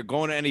socially or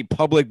going to any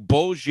public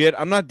bullshit,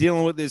 I'm not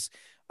dealing with this.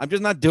 I'm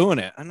just not doing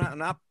it.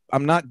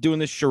 I'm not doing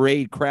this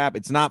charade crap.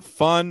 It's not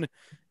fun.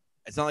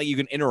 It's not like you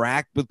can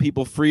interact with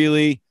people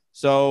freely.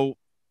 So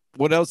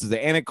what else is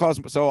there? And it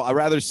costs. So I'd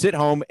rather sit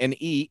home and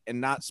eat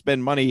and not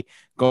spend money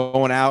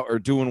going out or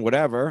doing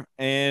whatever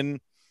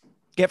and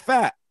get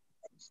fat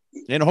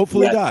and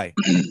hopefully die.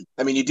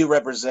 I mean, you do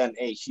represent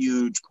a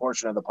huge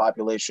portion of the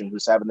population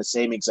who's having the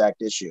same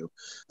exact issue.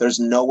 There's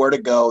nowhere to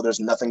go. There's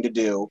nothing to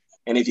do.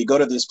 And if you go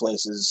to these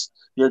places,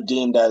 you're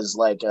deemed as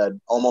like a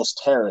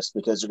almost terrorist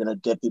because you're going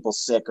to get people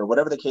sick or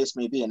whatever the case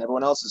may be. And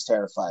everyone else is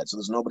terrified. So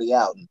there's nobody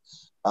out. And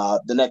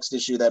the next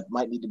issue that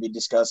might need to be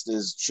discussed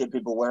is, should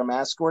people wear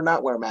masks or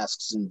not wear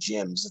masks in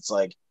gyms? It's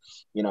like,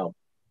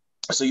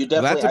 so you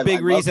definitely. Well, that's a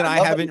big reason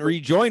I haven't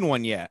rejoined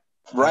one yet.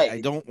 Right.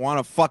 I don't want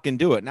to fucking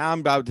do it. Now I'm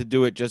about to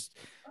do it.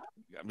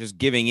 I'm just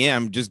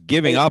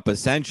giving up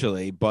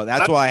essentially, but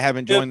that's why I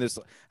haven't joined this.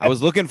 I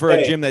was looking for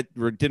a gym that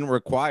didn't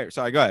require.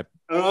 Sorry, go ahead.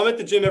 I'm at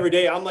the gym every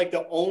day. I'm like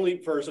the only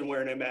person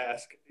wearing a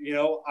mask.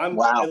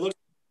 Wow. It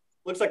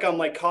looks like I'm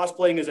like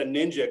cosplaying as a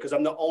ninja because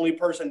I'm the only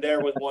person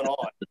there with one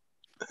on.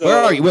 So,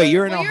 where are you? Wait,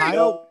 you're in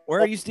Ohio? Where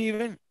are you,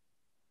 Steven?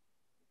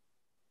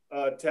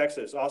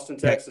 Texas, Austin,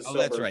 Texas. Oh,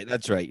 that's right.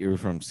 That's right. You're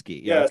from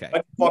Ski. Yeah. Okay.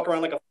 I walk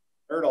around like a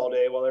nerd all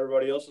day while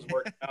everybody else is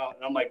working out,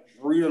 and I'm like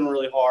breathing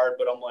really hard,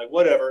 but I'm like,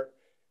 whatever.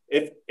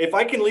 If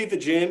I can leave the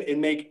gym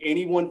and make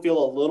anyone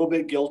feel a little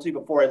bit guilty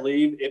before I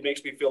leave, it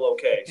makes me feel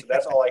okay. So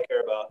that's all I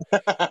care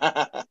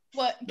about.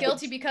 What,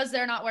 guilty because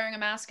they're not wearing a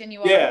mask and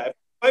you are? Yeah. If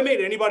I made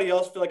anybody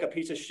else feel like a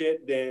piece of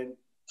shit, then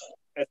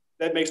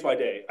that makes my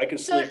day. I can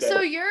sleep better.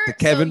 So you're the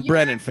Kevin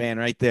Brennan fan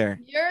right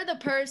there. You're the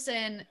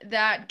person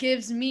that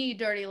gives me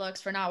dirty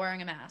looks for not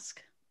wearing a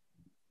mask.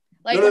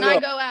 Like No. I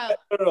go out.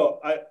 No.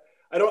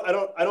 I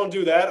don't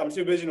do that. I'm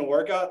too busy to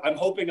work out. I'm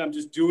hoping I'm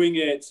just doing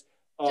it.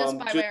 Just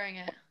by wearing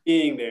it.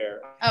 Being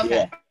there. Okay.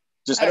 Yeah.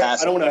 Just I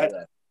don't want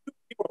to.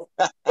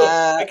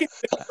 I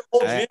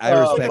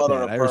respect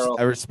that.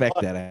 I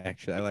respect that.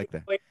 Actually, I like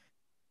that.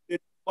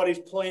 Somebody's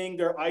playing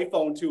their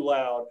iPhone too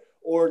loud,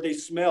 or they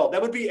smell.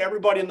 That would be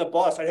everybody in the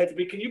bus. I'd have to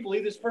be. Can you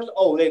believe this person?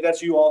 Oh,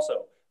 that's you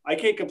also. I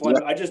can't complain.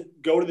 Yeah. I just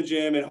go to the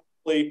gym and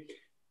hopefully,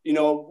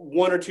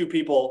 1 or 2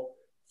 people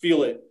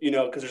feel it.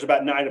 Because there's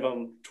about 9 of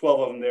them, 12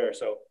 of them there.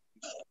 So.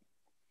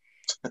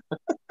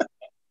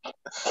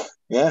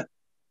 Yeah,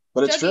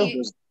 but it's true.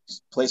 There's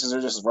places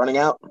are just running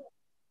out.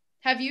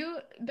 Have you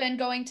been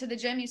going to the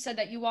gym? You said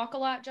that you walk a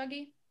lot,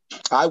 Juggy?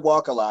 I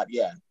walk a lot.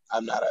 Yeah,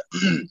 I'm not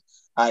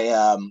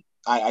a.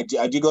 I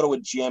do go to a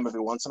gym every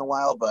once in a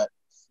while, but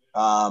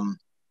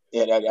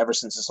ever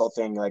since this whole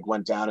thing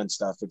went down and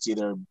stuff, it's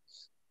either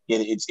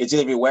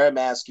if you wear a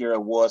mask, you're a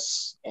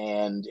wuss,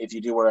 and if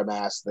you do wear a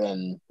mask,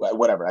 then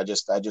whatever. I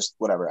just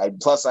whatever.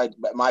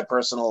 My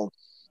personal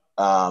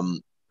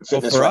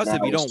fitness for right us, now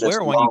if you don't is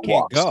wear one, you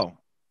can't go.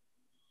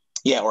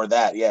 Yeah, or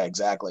that. Yeah,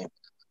 exactly.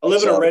 I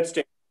live in a red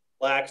state.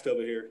 Relaxed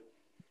over here.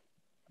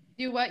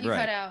 You what? You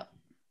cut out.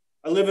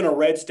 I live in a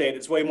red state.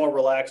 It's way more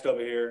relaxed over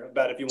here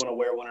about if you want to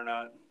wear one or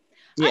not.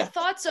 Yeah. I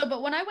thought so,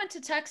 but when I went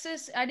to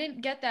Texas, I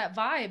didn't get that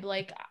vibe.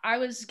 Like I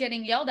was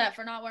getting yelled at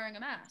for not wearing a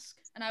mask,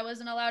 and I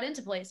wasn't allowed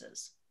into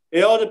places.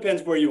 It all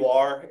depends where you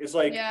are. It's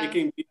like Yeah. it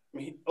can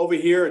be over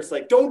here. It's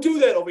like, don't do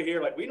that over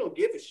here. Like, we don't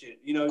give a shit.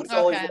 You know, it's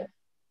always Okay. like,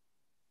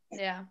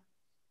 Yeah.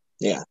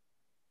 Yeah.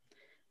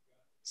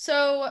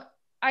 So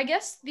I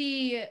guess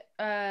the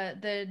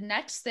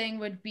next thing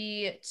would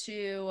be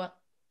to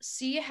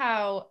see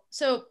how.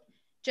 So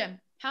Jim,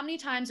 how many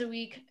times a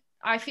week?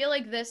 I feel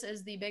like this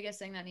is the biggest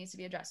thing that needs to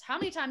be addressed. How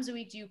many times a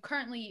week do you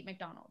currently eat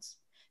McDonald's?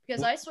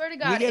 Because I swear to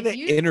Can we God, get if the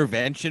you,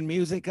 intervention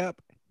music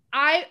up?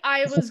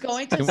 I was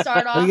going to start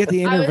Can off. we get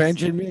the I was,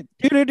 intervention music?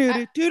 Your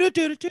McDonald's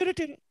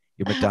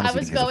I was eating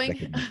has going. affected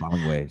me in the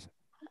following ways.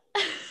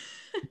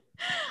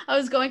 I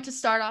was going to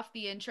start off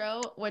the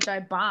intro, which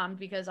I bombed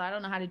because I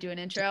don't know how to do an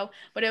intro,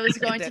 but it was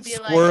going to That be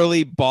like,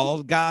 squirrely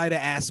bald guy to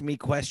ask me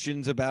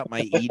questions about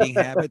my eating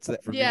habits.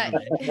 That for yeah.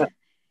 me.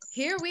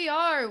 Here we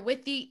are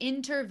with the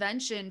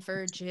intervention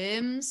for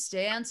Jim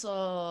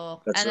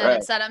Stansel. That's and then right.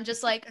 instead I'm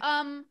just like,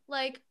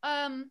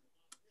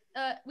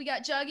 we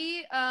got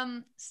Juggy,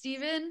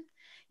 Steven.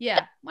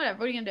 Yeah, whatever.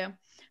 What are you gonna do?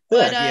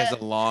 But He has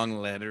a long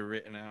letter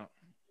written out.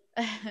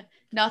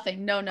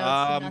 nothing, no notes.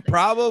 Nothing.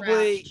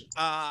 Probably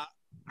Scratched.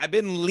 I've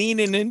been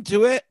leaning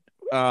into it.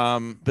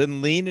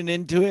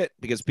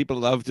 Because people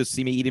love to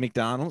see me eating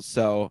McDonald's.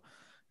 So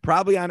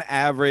probably on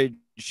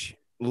average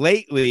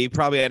lately,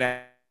 probably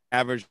on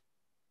average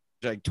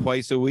like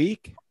twice a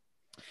week.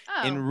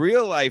 Oh. In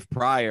real life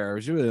prior, I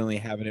was really only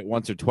having it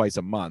once or twice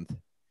a month.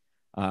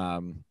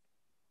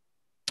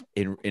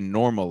 In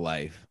normal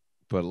life,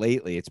 but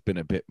lately it's been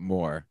a bit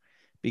more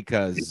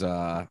because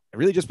I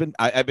really just been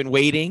I've been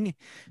waiting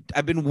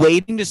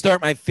to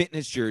start my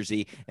fitness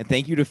jersey, and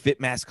thank you to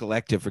FitMass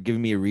Collective for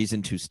giving me a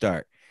reason to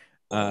start.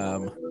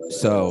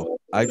 So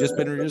I've just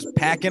been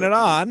packing it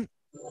on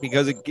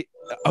because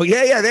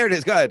there it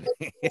is. Good.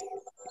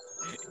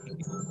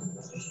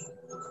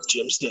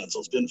 Jim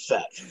Stansel's been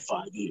fat for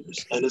 5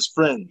 years, and his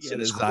friends Yeah,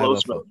 and his the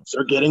close xylophone. relatives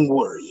are getting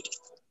worried.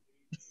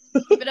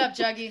 Keep it up,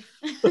 Juggy.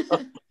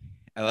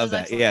 I love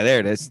that. Excellent. Yeah, there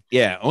it is.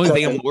 Yeah, only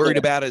thing I'm worried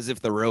about is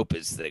if the rope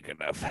is thick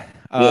enough.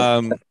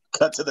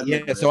 Cut to the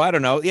Yeah, so I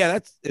don't know. Yeah,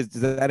 does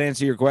that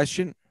answer your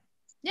question?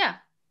 Yeah.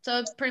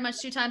 So pretty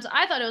much 2 times.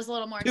 I thought it was a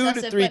little more 2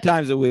 excessive, to 3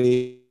 times a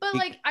week. But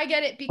like I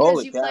get it because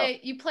Holy cow.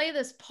 you play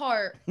this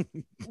part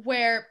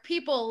where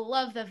people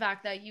love the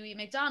fact that you eat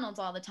McDonald's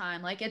all the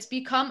time. Like it's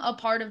become a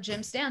part of Jim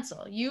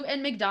Stansel. You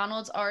and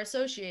McDonald's are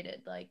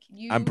associated. Like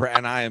you I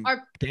am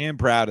are damn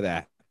proud of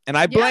that. And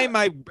I blame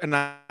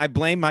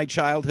my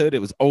childhood. It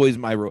was always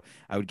my rule.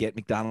 I would get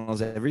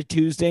McDonald's every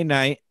Tuesday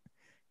night.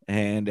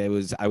 And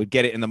I would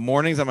get it in the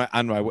mornings on my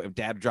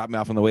dad dropped me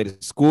off on the way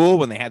to school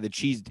when they had the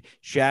cheese.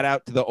 Shout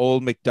out to the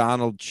old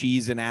McDonald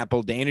cheese and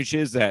apple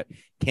Danishes that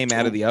came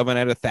out of the oven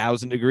at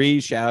 1,000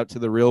 degrees. Shout out to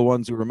the real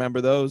ones who remember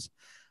those.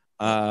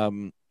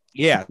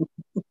 Yeah.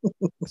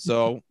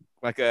 So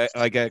like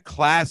a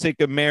classic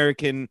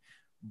American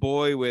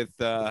boy with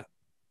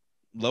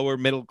lower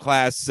middle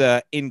class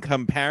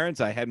income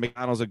parents, I had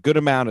McDonald's a good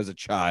amount as a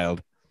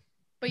child.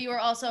 But you were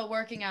also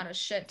working out a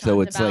shit ton.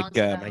 So it's to like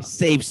balance it my out.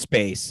 safe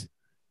space.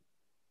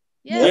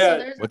 Yeah. Yeah. So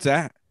there's What's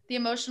that? the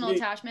emotional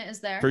attachment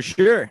is there. For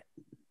sure.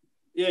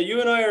 Yeah,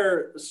 you and I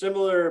are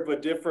similar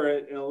but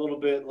different in a little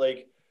bit.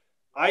 Like,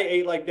 I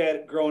ate like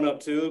that growing up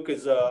too,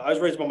 because I was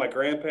raised by my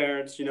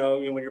grandparents. You know,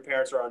 when your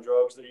parents are on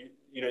drugs,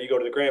 you go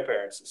to the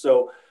grandparents.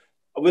 So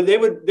when they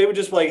would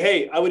just like,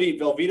 hey, I would eat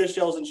Velveeta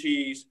shells and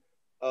cheese,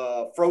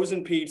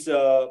 frozen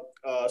pizza,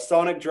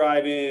 Sonic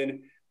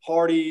Drive-In,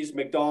 Hardee's,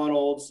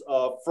 McDonald's,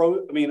 a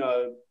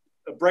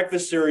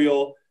breakfast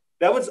cereal.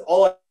 That was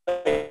all I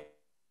ate.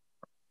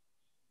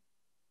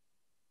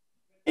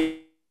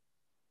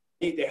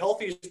 The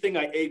healthiest thing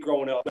I ate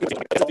growing up, as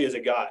healthy as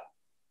it got.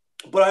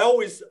 But I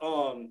always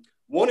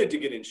wanted to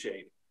get in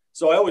shape.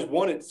 So I always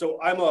wanted.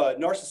 So I'm a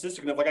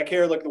narcissistic enough. Like I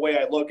care like the way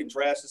I look and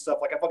dress and stuff.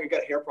 Like I fucking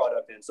got hair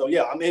product in. So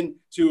yeah, I'm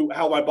into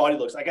how my body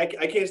looks. Like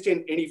I can't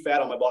stand any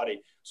fat on my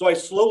body. So I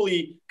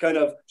slowly kind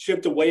of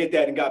chipped away at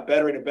that and got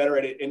better and better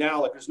at it. And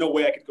now like there's no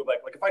way I could go back.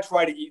 Like if I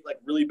try to eat like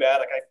really bad,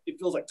 like it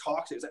feels like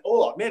toxic. It's like,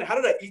 oh man, how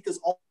did I eat this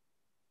all?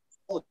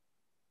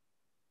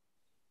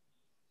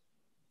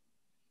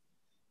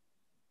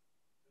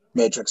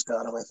 Matrix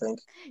got him, I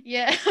think.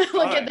 Yeah.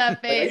 Look at that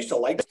face.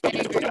 Like, I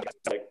used to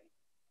like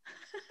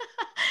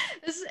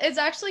It's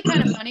actually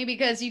kind of funny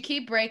because you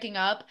keep breaking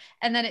up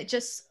and then it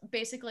just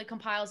basically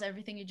compiles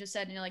everything you just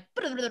said and you're like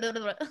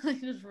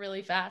just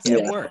really fast.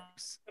 It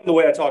works. The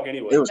way I talk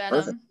anyway. It was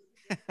perfect.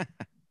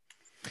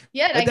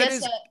 Yeah, I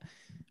guess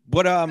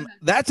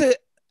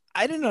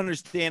I didn't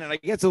understand it. I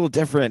guess it's a little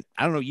different.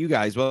 I don't know you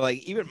guys, but like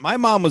even my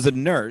mom was a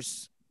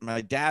nurse.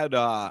 My dad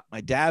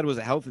was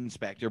a health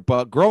inspector,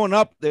 but growing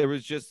up they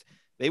would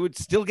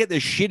still get the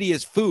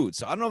shittiest food.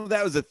 So I don't know if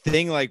that was a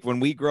thing like when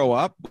we grow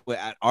up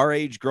at our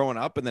age growing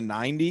up in the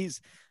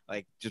 90s,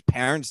 like just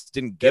parents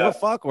didn't give a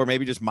fuck, or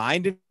maybe just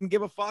mine didn't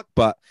give a fuck.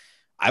 But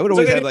I would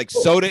always have like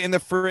soda in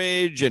the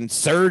fridge and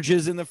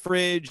Surges in the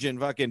fridge and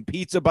fucking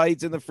pizza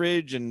bites in the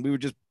fridge. And we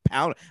would just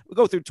we'd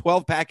go through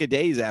 12-pack a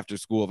days after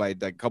school if I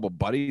had like a couple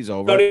buddies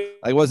over.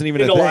 Like, wasn't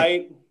even a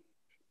thing.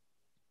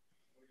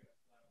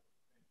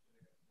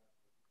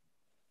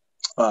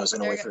 Oh, I was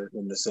going to There wait you go. for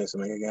him to say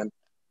something again.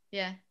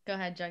 Yeah, go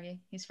ahead, Juggy.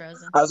 He's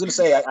frozen. I was going to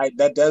say I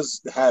that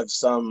does have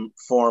some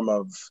form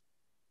of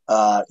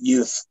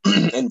youth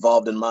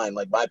involved in mine.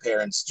 Like my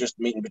parents, just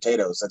meat and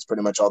potatoes. That's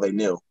pretty much all they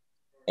knew,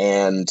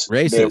 and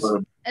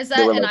Racist. Is they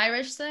that were an like,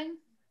 Irish thing?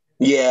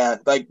 yeah,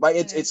 like Okay.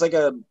 it's like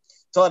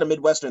it's a lot of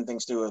Midwestern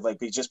things too. Like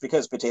just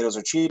because potatoes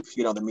are cheap,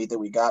 the meat that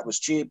we got was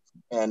cheap,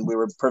 and we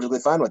were perfectly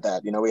fine with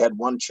that. We had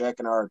one check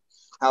in our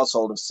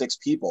household of 6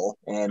 people,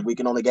 and we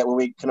can only get what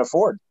we can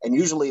afford. And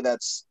usually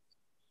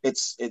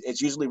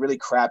it's usually really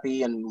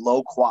crappy and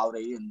low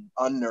quality and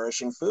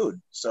unnourishing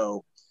food.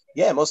 So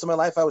yeah, most of my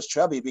life I was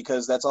chubby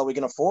because that's all we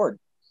can afford.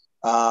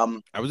 I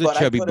was a But I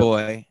chubby could have.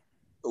 boy.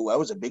 Oh, I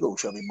was a big old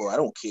chubby boy. I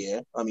don't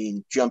care. I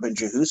mean, jumping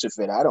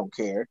Jehoshaphat, I don't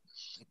care.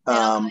 They don't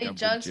call you Jumping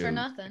Jugs for Jews.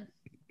 nothing.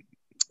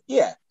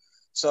 Yeah.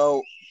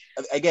 So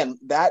again,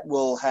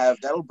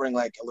 that'll bring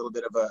like a little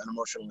bit of an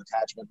emotional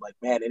attachment. Like,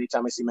 man,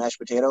 anytime I see mashed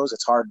potatoes,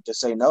 it's hard to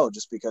say no,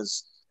 just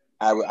because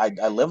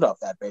I lived off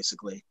that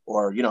basically,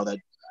 or that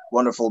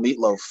wonderful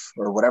meatloaf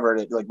or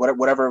whatever like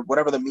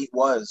whatever the meat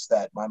was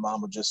that my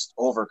mom would just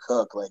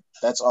overcook. Like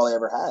that's all I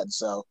ever had.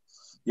 So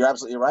you're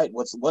absolutely right.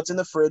 What's in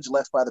the fridge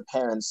left by the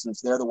parents,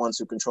 since they're the ones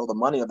who control the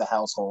money of the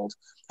household,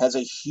 has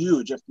a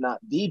huge, if not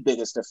the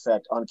biggest,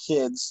 effect on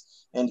kids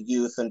and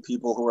youth and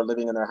people who are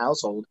living in their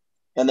household.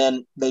 And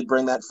then they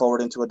bring that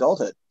forward into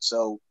adulthood.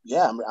 So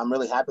yeah, I'm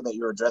really happy that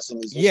you're addressing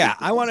these issues. Yeah,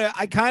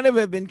 I kind of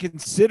have been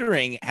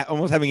considering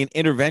almost having an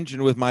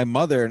intervention with my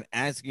mother and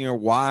asking her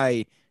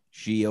why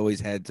she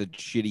always had such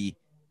shitty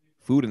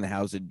food in the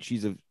house, and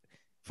she's a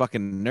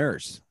fucking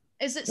nurse.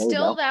 Is it There you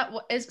still go. that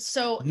is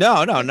so?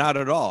 No, not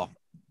at all.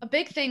 A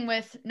big thing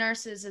with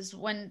nurses is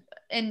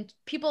and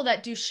people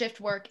that do shift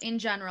work in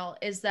general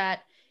is that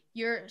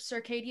your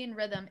circadian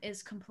rhythm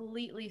is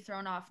completely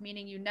thrown off,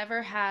 meaning you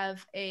never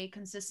have a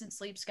consistent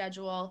sleep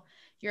schedule.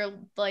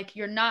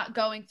 You're not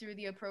going through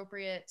the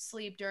appropriate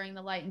sleep during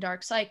the light and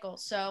dark cycle.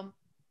 So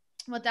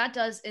what that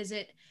does is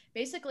it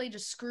basically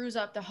just screws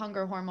up the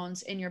hunger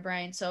hormones in your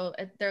brain. So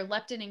they're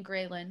leptin and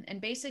ghrelin,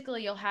 and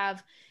basically you'll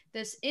have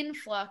this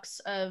influx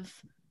of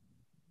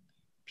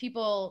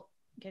people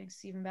getting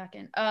Steven back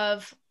in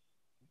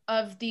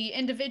of the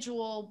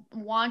individual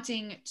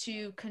wanting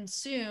to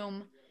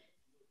consume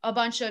a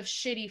bunch of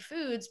shitty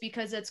foods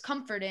because it's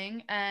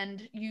comforting,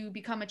 and you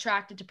become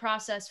attracted to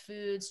processed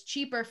foods,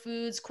 cheaper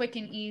foods, quick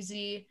and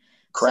easy.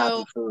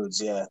 Crappy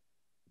foods,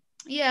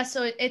 Yeah,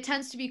 so it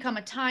tends to become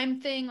a time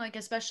thing, like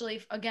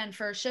especially again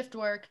for shift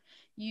work,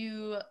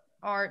 you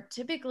are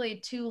typically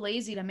too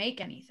lazy to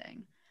make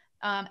anything.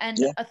 And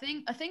Yeah. a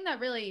thing that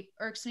really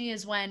irks me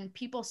is when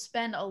people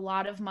spend a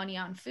lot of money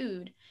on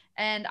food,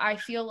 and I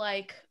feel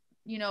like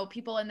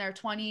people in their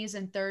 20s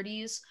and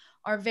 30s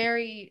are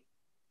very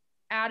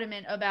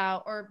adamant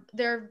about, or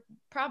they're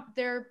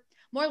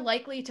more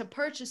likely to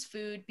purchase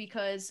food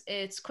because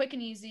it's quick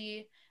and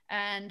easy,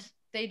 and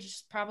they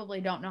just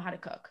probably don't know how to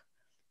cook.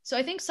 So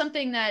I think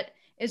something that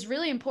is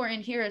really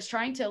important here is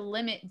trying to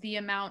limit the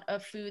amount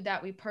of food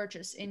that we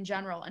purchase in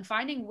general and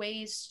finding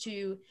ways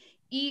to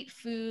eat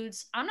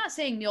foods. I'm not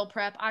saying meal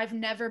prep. I've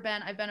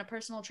been a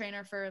personal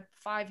trainer for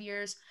 5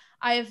 years.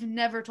 I have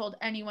never told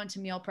anyone to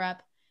meal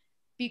prep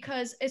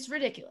because it's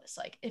ridiculous.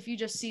 Like if you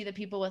just see the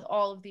people with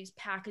all of these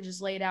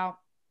packages laid out,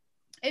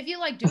 if you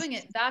like doing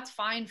it, that's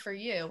fine for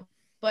you,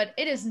 but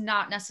it is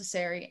not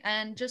necessary.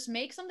 And just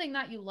make something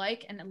that you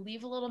like and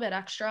leave a little bit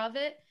extra of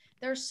it.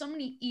 There's so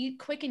many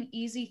quick and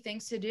easy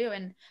things to do.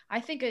 And I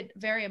think a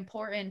very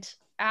important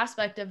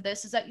aspect of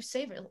this is that you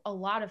save a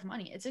lot of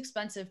money. It's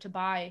expensive to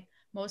buy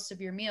most of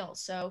your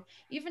meals. So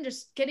even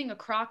just getting a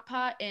crock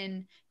pot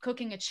and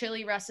cooking a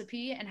chili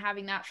recipe and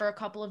having that for a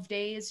couple of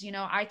days,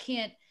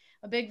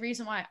 a big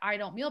reason why I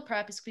don't meal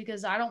prep is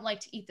because I don't like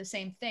to eat the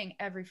same thing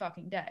every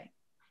fucking day.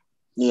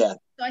 Yeah.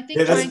 So I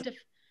think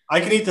I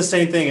can eat the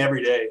same thing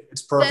every day.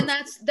 It's perfect.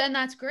 Then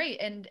that's great.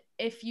 And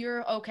if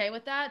you're okay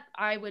with that,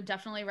 I would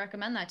definitely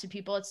recommend that to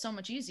people. It's so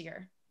much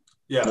easier.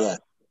 Yeah.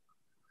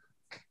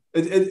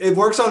 It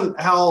works on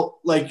how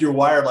like you're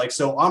wired. Like,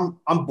 so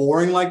I'm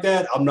boring like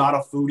that. I'm not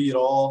a foodie at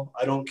all.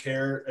 I don't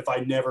care if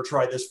I never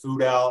try this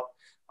food out.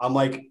 I'm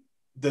like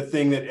the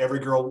thing that every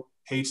girl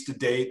hates to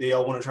date. They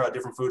all want to try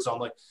different foods. So I'm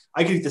like,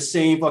 I can eat the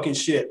same fucking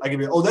shit. I can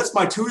be, oh, that's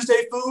my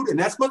Tuesday food and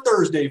that's my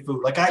Thursday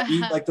food. Like I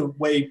eat like the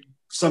way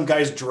some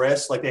guys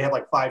dress, like they have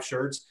like 5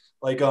 shirts.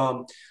 Like,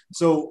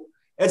 so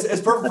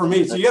it's perfect for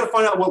me. So you got to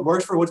find out what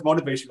works for what's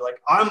motivates you.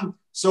 Like I'm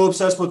so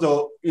obsessed with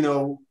the,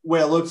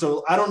 way I look.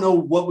 So I don't know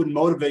what would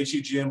motivate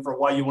you, Jim, for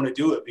why you want to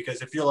do it.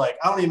 Because if you're like,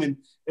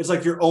 it's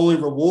like your only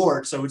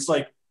reward. So it's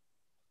like,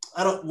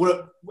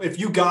 if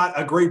you got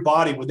a great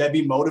body, would that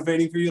be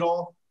motivating for you at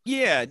all?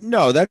 Yeah,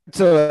 no,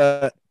 that's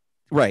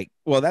right.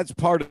 Well, that's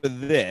part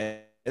of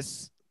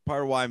this,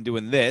 part of why I'm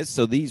doing this.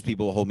 So these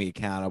people hold me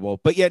accountable.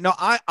 But yeah, no,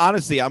 I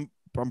honestly, I'm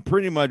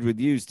pretty much with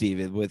you,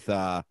 Steven, with,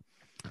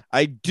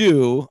 I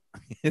do,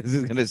 this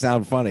is going to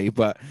sound funny,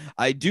 but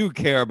I do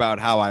care about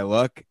how I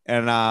look.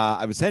 And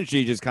I've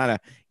essentially just kind of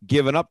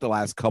given up the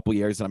last couple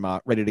years, and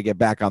I'm ready to get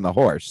back on the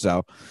horse.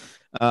 So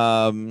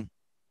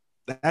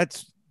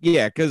that's,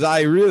 yeah, because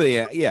I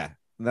really,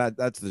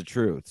 That's the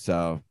truth.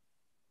 So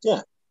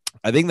Yeah.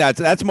 I think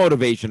that's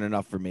motivation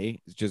enough for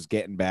me. It's just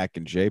getting back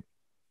in shape.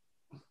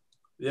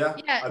 Yeah.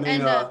 Yeah, I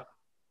mean,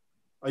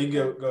 and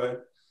you go ahead.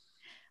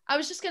 I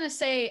was just gonna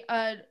say,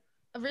 a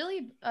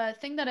really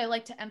thing that I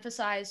like to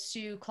emphasize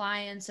to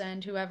clients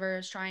and whoever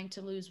is trying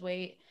to lose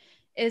weight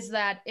is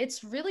that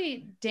it's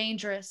really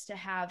dangerous to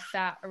have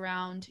fat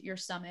around your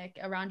stomach,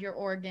 around your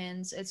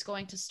organs. It's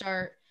going to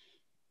start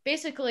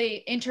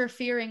basically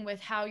interfering with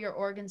how your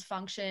organs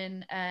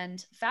function,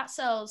 and fat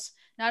cells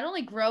not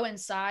only grow in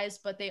size,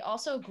 but they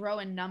also grow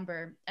in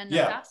number. And the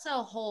fat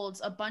cell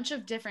holds a bunch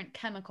of different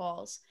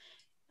chemicals.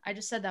 I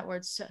just said that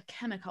word, so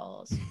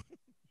chemicals.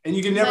 And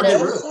you can never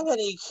get rid of it.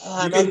 You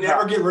can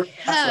never get rid of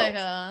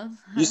chemicals.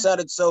 You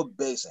sounded so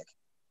basic.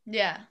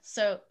 Yeah,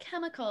 so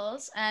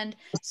chemicals. And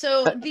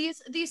so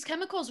these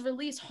chemicals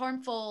release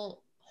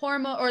harmful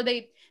hormone, or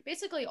they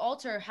basically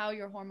alter how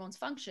your hormones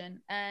function.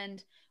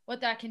 And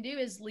what that can do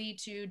is lead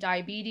to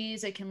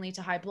diabetes. It can lead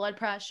to high blood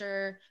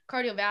pressure,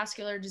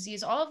 cardiovascular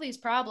disease, all of these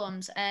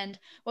problems. And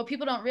what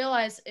people don't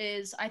realize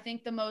is, I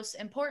think the most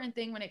important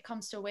thing when it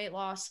comes to weight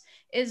loss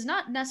is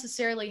not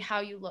necessarily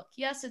how you look.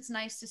 Yes, it's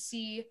nice to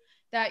see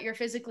that you're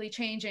physically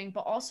changing,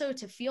 but also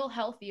to feel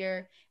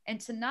healthier and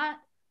to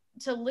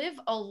live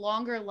a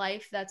longer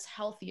life that's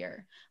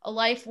healthier, a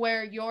life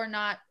where you're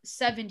not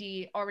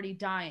 70 already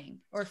dying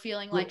or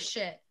feeling like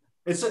shit.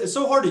 It's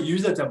so hard to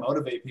use that to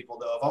motivate people,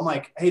 though. If I'm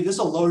like, hey, this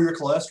will lower your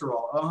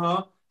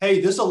cholesterol. Hey,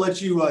 this will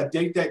let you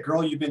date that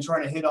girl you've been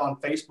trying to hit on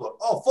Facebook.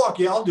 Oh, fuck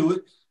yeah, I'll do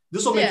it.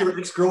 This will make your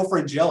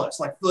ex-girlfriend jealous.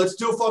 Like, let's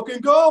do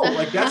fucking go.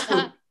 Like, that's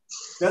what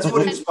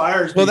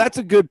inspires me. Well, that's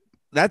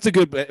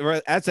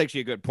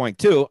actually a good point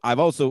too.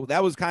 That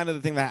was kind of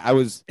the thing, that I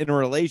was in a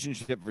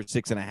relationship for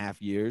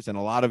 6.5 years, and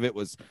a lot of it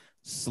was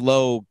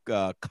slow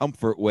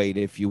comfort weight,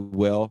 if you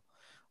will.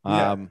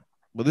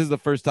 But this is the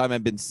first time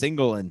I've been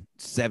single in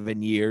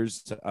 7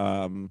 years.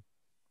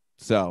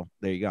 So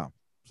there you go.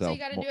 So you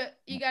got to do it.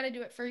 You got to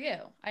do it for you.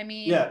 I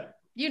mean,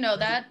 you know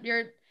that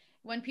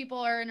when people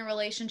are in a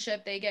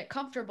relationship, they get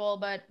comfortable,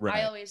 but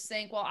I always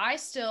think, well,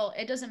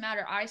 it doesn't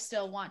matter. I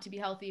still want to be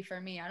healthy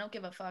for me. I don't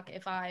give a fuck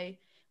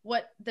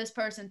what this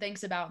person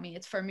thinks about me.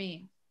 It's for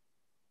me.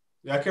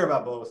 Yeah, I care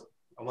about both.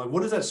 I'm like,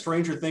 what does that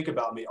stranger think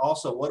about me?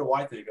 Also, what do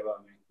I think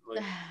about me?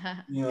 Like,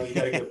 you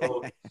gotta get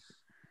both.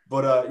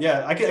 But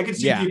I can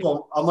see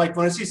people. I'm like,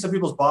 when I see some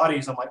people's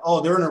bodies, I'm like,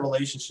 oh, they're in a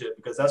relationship,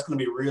 because that's going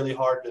to be really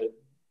hard to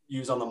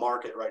use on the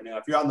market right now.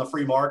 If you're out in the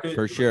free market,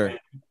 for sure, man,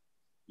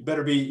 you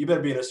better be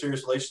in a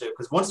serious relationship,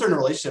 because once they're in a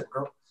relationship,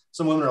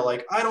 some women are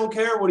like, I don't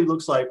care what he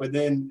looks like, but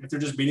then if they're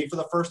just meeting for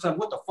the first time,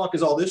 what the fuck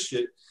is all this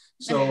shit?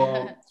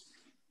 So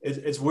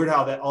it's weird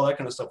how all that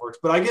kind of stuff works.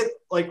 But I get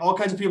like all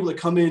kinds of people that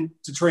come in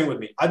to train with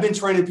me. I've been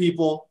training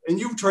people, and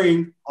you've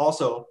trained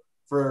also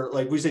for,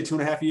 like, we say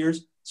 2.5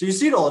 years. So you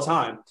see it all the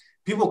time.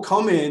 People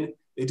come in,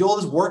 they do all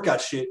this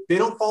workout shit. They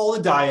don't follow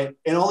the diet,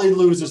 and all they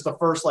lose is the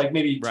first, like,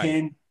 maybe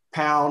 10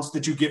 pounds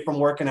that you get from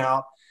working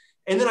out.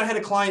 And then I had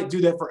a client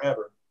do that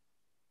forever.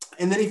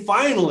 And then he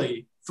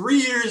finally, 3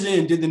 years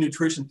in, did the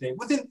nutrition thing.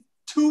 Within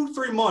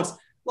 2-3 months,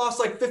 lost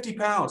like 50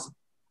 pounds.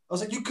 I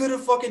was like, you could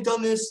have fucking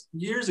done this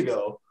years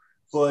ago.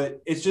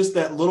 But it's just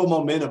that little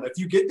momentum. If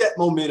you get that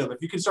momentum,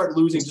 if you can start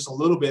losing just a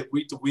little bit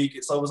week to week,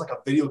 it's always like a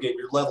video game.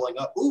 You're leveling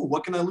up. Ooh,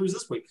 what can I lose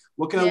this week?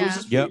 What can I lose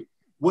this week?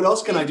 What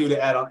else can I do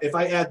to add on? If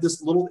I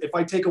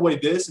take away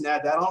this and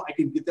add that on, I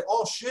can get that.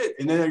 Oh shit.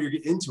 And then you're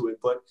getting into it.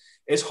 But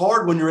it's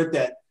hard when you're at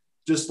that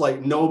just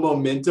like no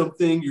momentum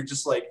thing. You're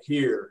just like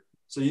here.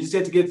 So you just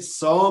have to get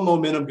some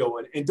momentum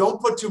going, and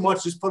don't put too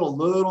much, just put a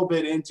little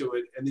bit into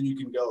it, and then you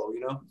can go,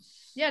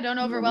 Yeah. Don't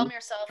overwhelm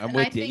yourself. I'm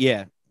with you.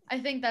 Yeah. I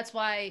think that's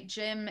why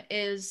Jim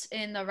is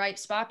in the right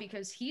spot,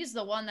 because he's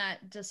the one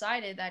that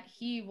decided that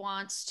he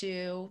wants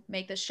to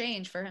make this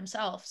change for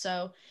himself.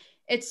 So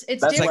it's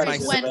that's different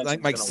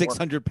like my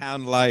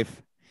 600-pound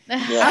life.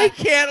 I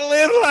can't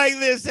live like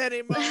this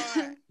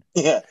anymore.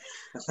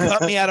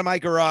 Cut me out of my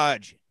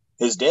garage.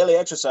 His daily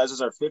exercises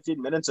are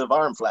 15 minutes of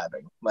arm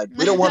flapping. Like,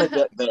 we don't want to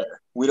get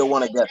there. We don't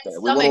want to get there.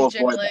 We want to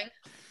avoid that.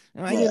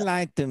 Why you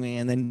lied to me?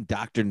 And then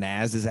Dr.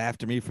 Naz is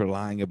after me for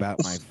lying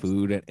about my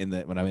food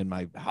when I'm in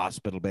my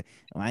hospital bed.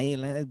 Why you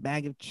let a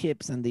bag of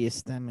chips under your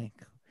stomach?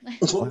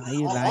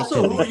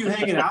 Also, who are you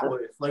hanging out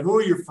with? Like, who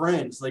are your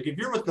friends? Like, if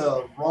you're with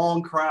the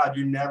wrong crowd,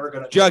 you're never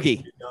gonna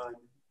Juggy.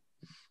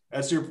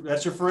 That's your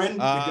friend, the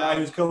guy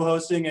who's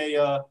co-hosting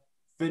a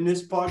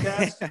fitness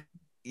podcast.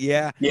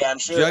 Yeah, I'm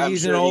sure.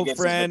 Juggy's an old he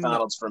gets friend. His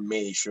McDonald's from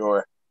me,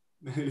 sure.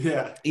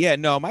 Yeah.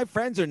 No, my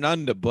friends are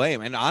none to blame.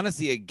 And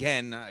honestly,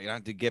 again, you don't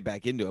have to get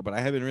back into it, but I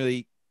haven't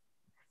really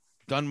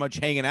done much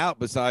hanging out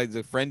besides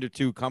a friend or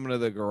two coming to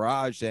the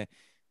garage. That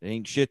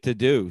ain't shit to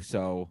do.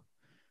 So,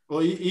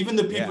 well, even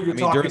the people you're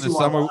talking during to the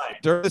summer,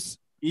 online,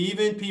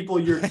 even people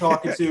you're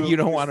talking to, you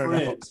don't want to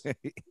know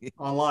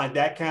online.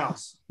 That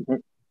counts.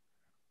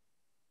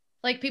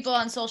 Like people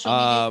on social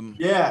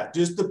media. Yeah,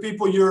 just the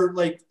people you're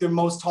like the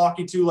most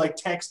talking to, like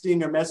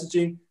texting or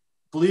messaging.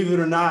 Believe it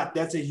or not,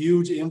 that's a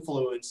huge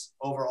influence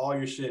over all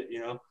your shit,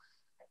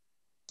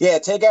 Yeah,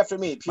 take after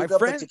me. My Puke up the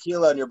friend-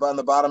 tequila on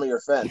the bottom of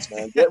your fence,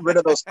 man. Get rid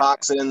of those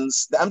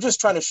toxins. I'm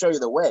just trying to show you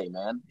the way,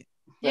 man.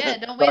 Yeah,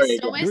 don't Sorry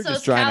waste again. You're those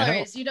just trying to help.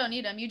 calories. You don't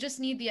need them. You just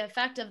need the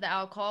effect of the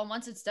alcohol.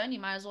 Once it's done, you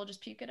might as well just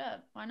puke it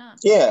up. Why not?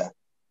 Yeah,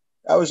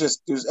 it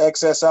was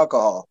excess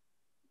alcohol.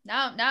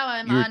 Now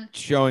I'm You're on.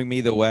 showing me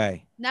the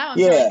way. Now I'm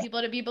Yeah. telling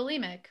people to be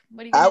bulimic.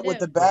 What are you gonna Out do? with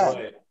the No bag.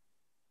 way.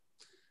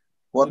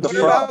 What the What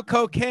Jim, fuck? about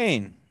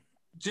cocaine?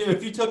 Jim,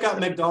 if you took out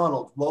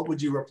McDonald's, what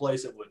would you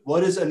replace it with?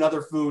 What is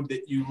another food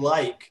that you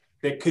like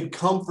that could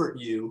comfort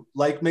you,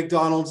 like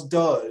McDonald's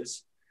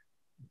does,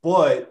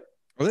 but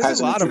Well, there's Has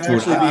a lot an of could food.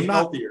 actually I'm be not.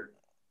 healthier?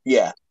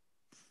 Yeah.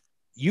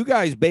 You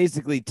guys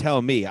basically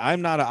tell me.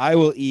 I'm not. I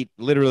will eat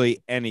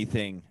literally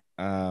anything.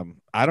 I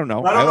don't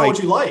know. I don't know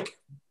what you like.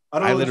 I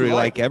don't I know what you literally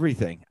like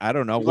everything. I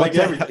don't know. You What's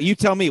like everything. you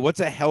tell me?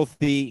 What's a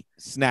healthy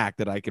snack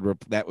that I could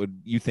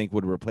you think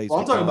would replace? Well,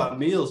 I'm talking McDonald's? about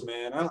meals,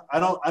 man. I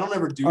don't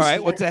ever do. All right.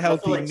 snacks. What's a I feel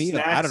healthy like meal?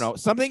 I snacks- don't know.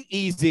 Something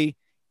easy,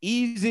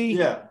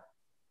 Yeah.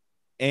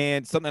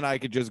 and something I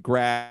could just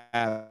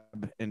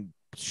grab and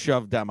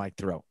shove down my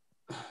throat.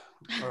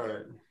 All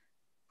right.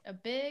 A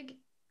big.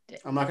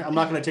 I'm not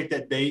going to take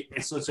that bait.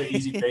 It's such an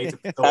easy bait.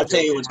 To throw I'll a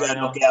tell you joke what's in got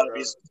no right now.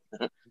 calories.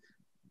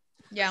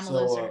 Yeah, I'm a So,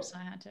 loser, so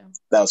I had to.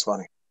 That was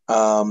funny.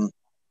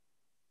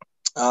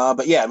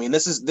 But yeah, I mean,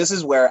 this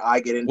is where I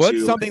get into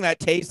What's something that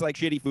tastes like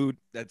shitty food?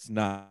 That's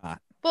not.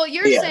 Well,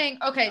 you're Yeah. saying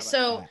How okay. about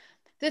So that?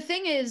 the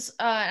thing is,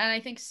 and I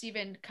think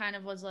Steven kind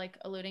of was like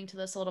alluding to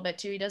this a little bit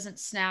too. He doesn't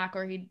snack,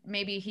 or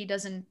he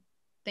doesn't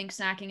think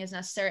snacking is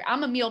necessary.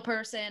 I'm a meal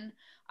person.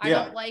 I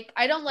Yeah. don't like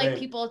Same.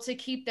 people to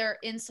keep their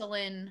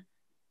insulin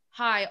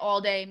high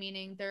all day,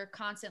 meaning they're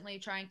constantly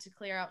trying to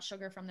clear out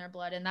sugar from their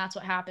blood, and that's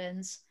what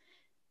happens.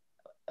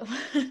 I'm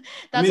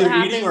That's either what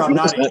happens. eating or I'm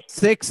not eating.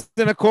 6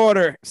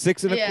 1/4.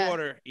 6 Yeah.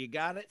 1/4. You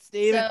got it,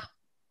 Steven? So,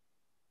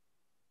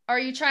 are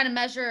you trying to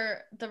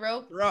measure the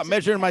rope? Throat, to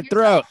measuring my defend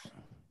yourself? throat.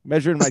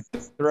 Measuring my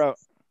throat.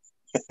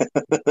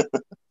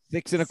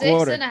 6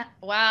 1/4.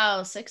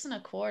 Wow, 6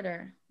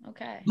 1/4.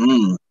 Okay.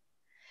 Mm.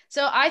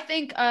 So I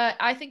think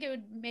it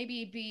would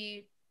maybe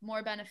be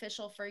more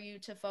beneficial for you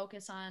to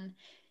focus on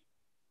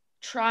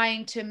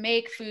trying to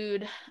make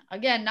food,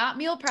 again, not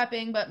meal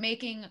prepping, but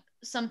making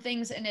some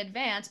things in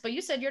advance. But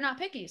you said you're not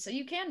picky, so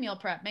you can meal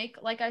prep.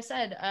 Make, like I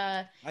said,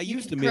 I you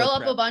used can to meal grill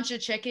up prep. a bunch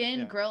of chicken,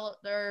 Yeah. grill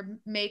or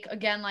make,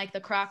 again, like the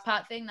crock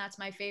pot thing. That's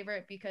my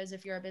favorite, because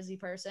if you're a busy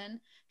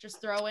person,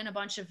 just throw in a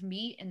bunch of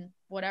meat and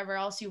whatever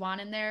else you want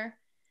in there.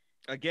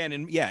 Again,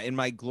 in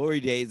my glory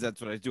days,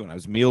 that's what I was doing. I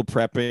was meal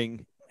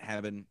prepping,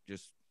 having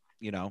just,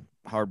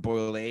 hard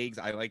boiled eggs.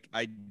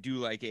 I do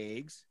like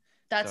eggs.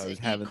 That's So I was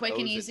eat having quick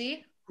and those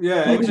easy.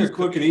 Yeah, eggs are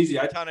quick and easy.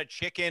 A ton of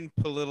chicken,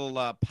 put a little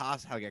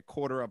pasta, like a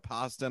quarter of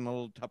pasta and a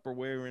little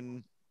Tupperware,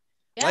 and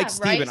Yeah, like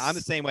Steven, rice. I'm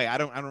the same way. I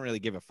don't really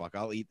give a fuck.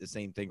 I'll eat the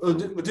same thing. Oh,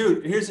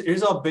 dude,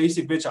 here's how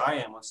basic bitch I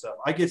am with stuff.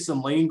 I get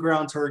some lean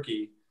ground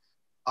turkey.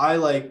 I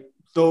like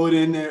throw it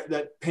in there,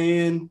 that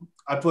pan.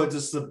 I put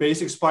just the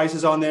basic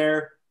spices on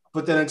there,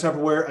 put that in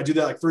Tupperware. I do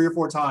that like 3 or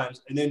 4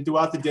 times. And then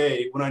throughout the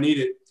day when I need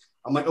it,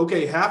 I'm like,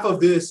 okay, half of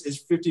this is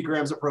 50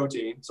 grams of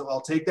protein. So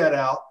I'll take that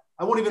out.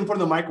 I won't even put it in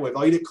the microwave.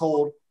 I'll eat it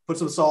cold, put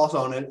some sauce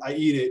on it. I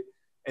eat it.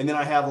 And then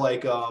I have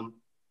like a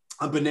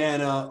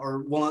banana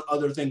or one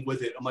other thing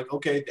with it. I'm like,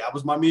 okay, that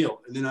was my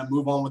meal. And then I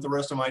move on with the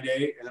rest of my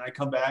day. And then I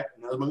come back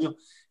and that was my meal.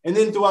 And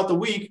then throughout the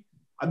week,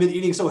 I've been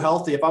eating so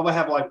healthy. If I would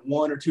have like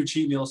 1 or 2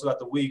 cheat meals throughout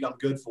the week, I'm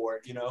good for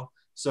it,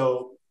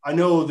 So I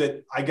know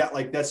that I got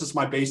like, that's just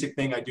my basic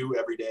thing I do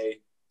every day.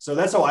 So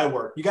that's how I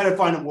work. You got to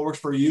find out what works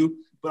for you.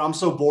 But I'm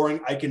so boring,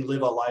 I can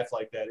live a life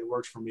like that. It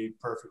works for me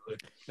perfectly.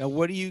 Now,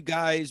 what do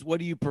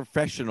you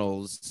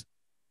professionals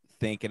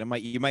think? And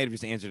you might have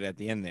just answered at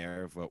the end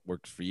there of what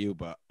works for you,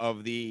 but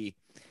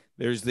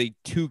there's the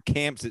 2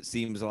 camps, it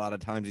seems a lot of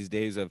times these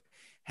days, of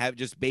have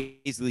just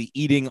basically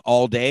eating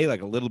all day,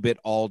 like a little bit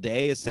all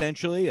day,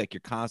 essentially, like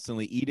you're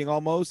constantly eating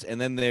almost.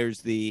 And then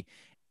there's the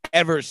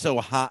ever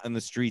so hot in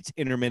the streets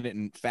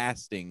intermittent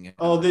fasting.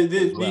 Oh,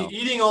 the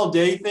eating all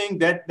day thing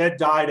that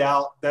died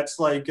out. That's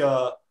like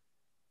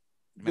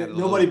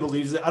nobody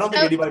believes it. I don't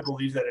think anybody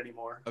believes that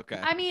anymore. Okay.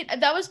 I mean,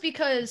 that was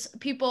because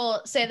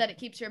people say that it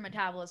keeps your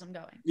metabolism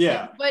going.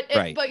 Yeah. But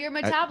Right. but your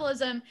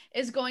metabolism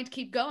is going to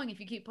keep going if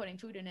you keep putting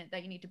food in it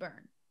that you need to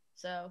burn.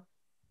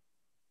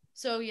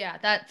 So yeah,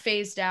 that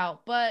phased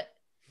out. But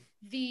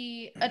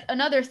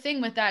another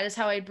thing with that is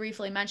how I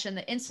briefly mentioned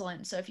the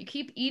insulin. So if you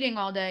keep eating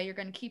all day, you're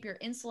going to keep your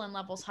insulin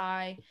levels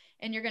high,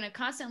 and you're going to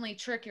constantly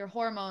trick your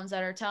hormones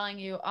that are telling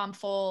you I'm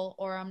full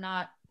or I'm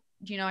not,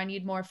 I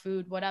need more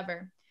food,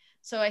 whatever.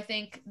 So I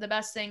think the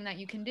best thing that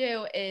you can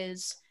do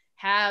is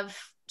have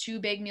 2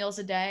 big meals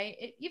a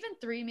day, even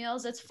 3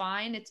 meals. It's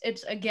fine.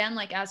 It's again,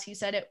 like, as he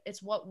said,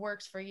 it's what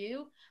works for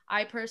you.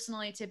 I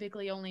personally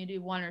typically only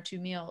do 1 or 2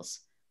 meals.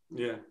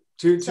 Yeah.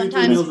 2,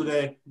 3 meals a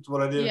day. That's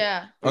what I do.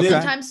 Yeah.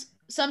 Okay.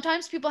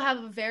 Sometimes people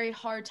have a very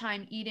hard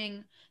time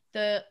eating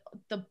the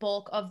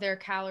bulk of their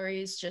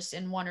calories just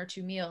in 1 or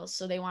 2 meals.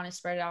 So they want to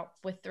spread it out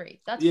with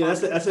 3. That's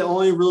fine. That's the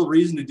only real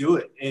reason to do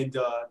it. And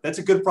that's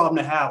a good problem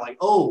to have. Like,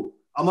 oh,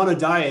 I'm on a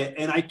diet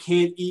and I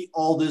can't eat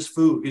all this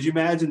food. Could you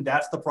imagine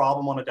that's the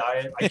problem on a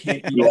diet? I can't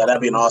eat. Yeah,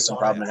 that'd be an awesome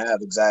problem to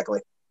have. Exactly.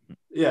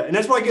 Yeah, and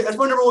that's why that's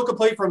my number one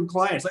complaint from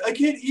clients. Like, I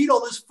can't eat all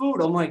this food.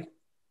 I'm like,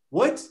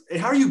 what?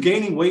 How are you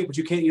gaining weight, but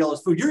you can't eat all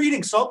this food? You're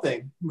eating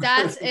something.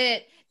 That's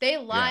it. They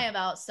lie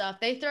about stuff.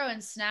 They throw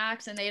in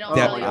snacks and they don't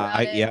Yeah, tell you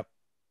about it. Yep.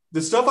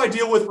 The stuff I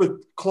deal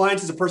with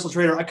clients as a personal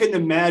trainer, I couldn't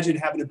imagine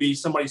having to be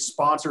somebody's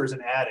sponsor as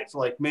an addict.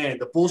 Like, man,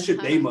 the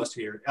bullshit they must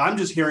hear. I'm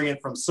just hearing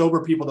it from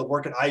sober people that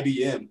work at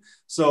IBM.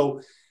 So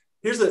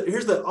here's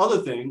the other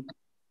thing.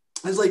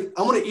 I was like,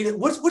 I want to eat it.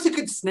 What's a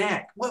good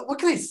snack? What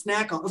can I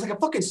snack on? It's like a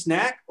fucking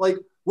snack. Like,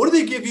 what do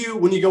they give you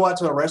when you go out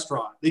to a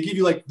restaurant? They give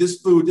you like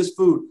this food.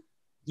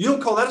 You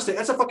don't call that a snack.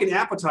 That's a fucking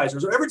appetizer.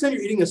 So every time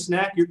you're eating a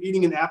snack, you're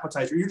eating an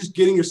appetizer. You're just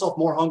getting yourself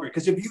more hungry.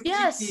 Because if you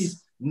eat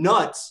these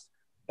nuts,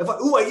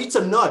 I eat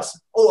some nuts.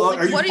 Oh, like,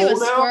 are you full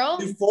now? Squirrel?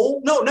 You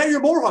full? No, now you're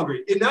more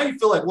hungry. And now you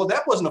feel like, well,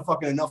 that wasn't a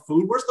fucking enough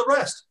food. Where's the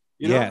rest?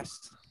 You know?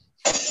 Yes.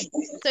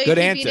 So good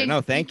answer. Eating,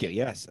 no, thank you.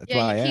 Yes, that's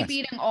why I keep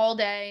eating all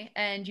day,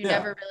 and you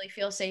never really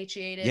feel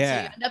satiated.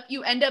 Yeah. So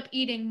you end up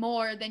eating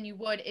more than you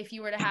would if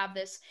you were to have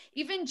this,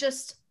 even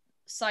just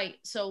sight.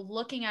 So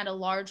looking at a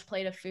large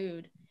plate of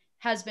food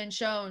has been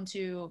shown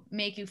to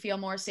make you feel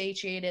more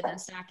satiated than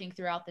snacking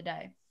throughout the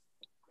day.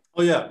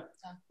 Oh yeah,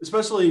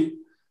 especially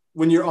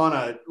when you're on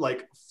a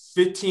like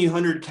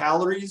 1,500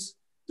 calories.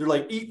 They're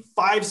like, eat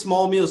 5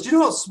 small meals. Do you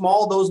know how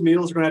small those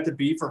meals are going to have to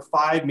be for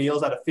 5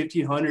 meals out of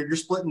 1,500? You're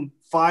splitting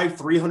 5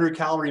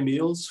 300-calorie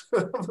meals.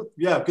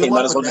 Yeah, good luck. You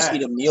might as well just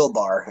eat a meal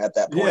bar at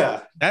that point.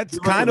 Yeah, that's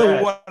kind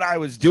of what I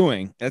was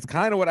doing.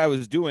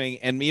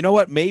 And you know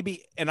what?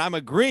 Maybe, and I'm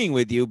agreeing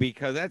with you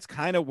because that's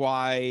kind of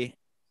why it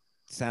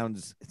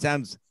sounds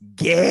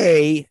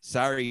gay.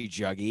 Sorry,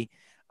 Juggy.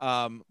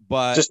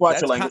 But just watch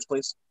your language,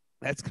 please.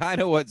 That's kind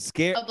of what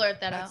scared. I'll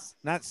blurt that out.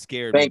 Not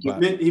scared. Thank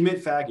me, you. He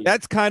meant faggy.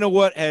 That's kind of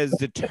what has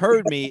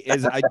deterred me.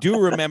 Is I do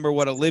remember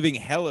what a living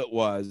hell it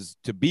was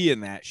to be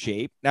in that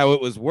shape. Now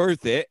it was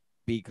worth it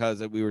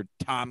because we were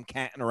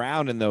tomcatting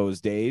around in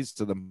those days,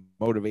 so the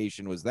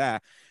motivation was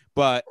that.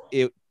 But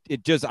it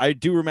just I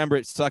do remember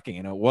it sucking,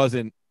 and it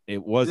wasn't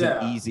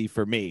easy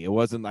for me. It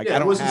wasn't like I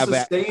don't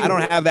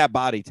have that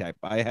body type.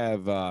 I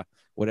have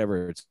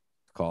whatever it's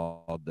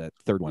called, that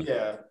third one.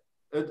 Yeah.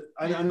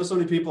 I know so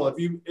many people.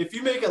 If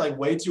you make it like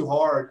way too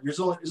hard, there's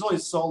only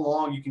so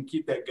long you can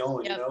keep that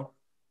going. Yep. You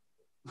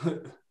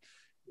know,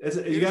 that's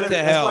what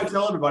I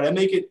tell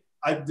everybody.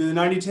 I do the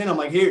 90-10. I'm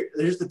like, here,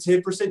 there's the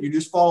 10%. You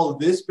just follow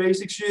this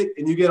basic shit,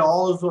 and you get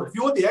all of. If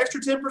you want the extra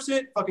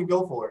 10%, fucking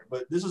go for it.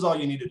 But this is all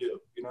you need to do.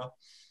 You know,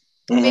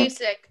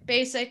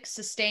 basic,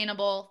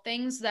 sustainable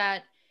things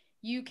that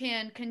you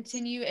can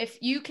continue. If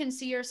you can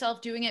see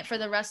yourself doing it for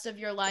the rest of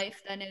your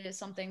life, then it is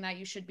something that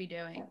you should be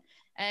doing.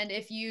 And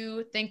if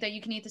you think that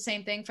you can eat the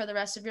same thing for the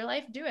rest of your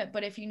life, do it.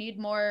 But if you need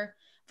more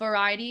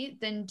variety,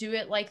 then do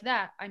it like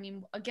that. I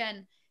mean,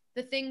 again,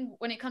 the thing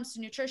when it comes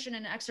to nutrition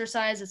and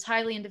exercise, it's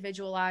highly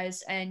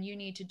individualized and you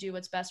need to do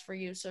what's best for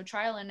you. So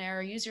trial and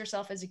error, use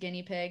yourself as a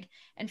guinea pig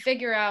and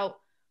figure out,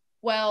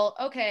 well,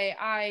 okay,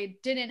 I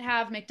didn't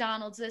have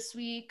McDonald's this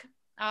week.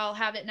 I'll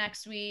have it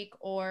next week.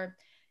 Or,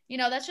 you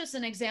know, that's just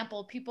an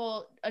example.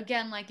 People,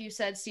 again, like you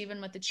said,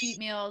 Stephen, with the cheat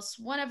meals,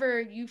 whenever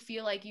you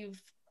feel like you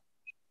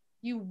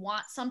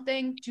want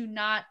something, do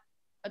not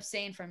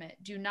abstain from it.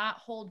 Do not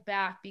hold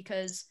back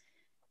because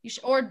you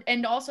should,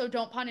 and also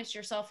don't punish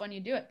yourself when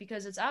you do it,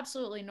 because it's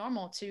absolutely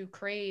normal to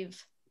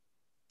crave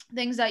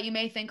things that you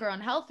may think are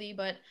unhealthy.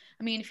 But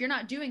I mean, if you're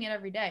not doing it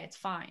every day, it's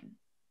fine.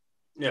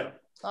 Yeah.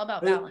 It's all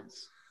about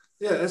balance.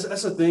 Yeah.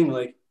 That's the thing.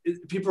 Like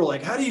people are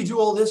like, how do you do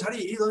all this? How do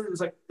you eat?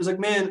 It's like,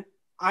 man,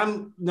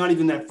 I'm not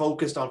even that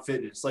focused on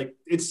fitness. Like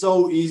it's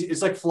so easy.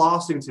 It's like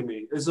flossing to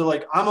me. It's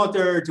like, I'm out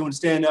there doing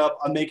stand up.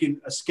 I'm making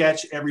a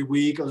sketch every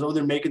week. I was over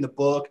there making the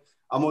book.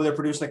 I'm over there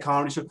producing a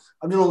comedy show.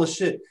 I'm doing all this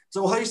shit.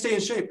 So how do you stay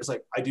in shape? It's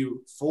like, I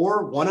do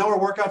 4 1-hour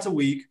workouts a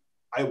week.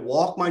 I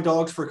walk my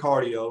dogs for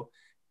cardio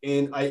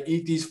and I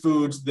eat these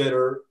foods that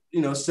are,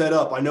 you know, set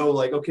up. I know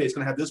like, okay, it's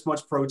going to have this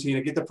much protein.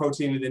 I get the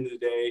protein at the end of the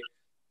day.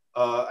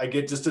 I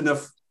get just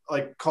enough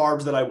like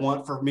carbs that I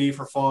want for me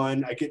for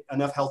fun. I get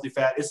enough healthy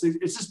fat. It's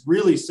just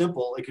really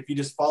simple. Like if you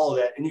just follow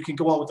that and you can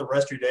go on with the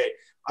rest of your day.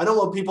 I don't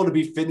want people to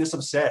be fitness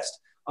obsessed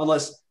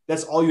unless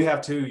that's all you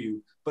have to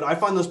you. But I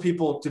find those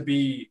people to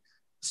be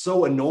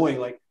so annoying.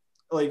 Like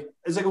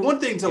it's like one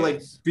thing to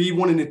like be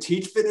wanting to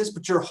teach fitness,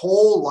 but your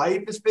whole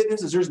life is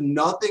fitness. There's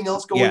nothing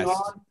else going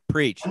on.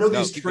 Preach. I know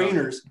these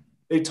trainers,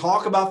 they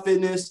talk about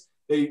fitness.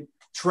 They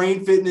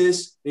train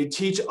fitness, they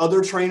teach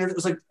other trainers.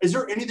 It's like, is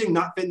there anything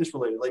not fitness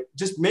related? Like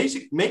just make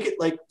it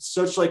like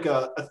such like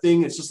a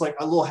thing. It's just like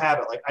a little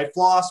habit. Like I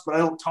floss, but I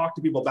don't talk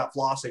to people about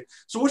flossing.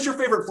 So what's your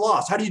favorite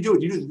floss? How do you do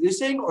it? Do you do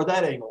this angle or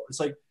that angle? It's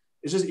like,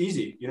 it's just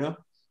easy, you know?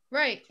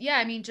 Right. Yeah.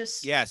 I mean,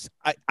 just. Yes.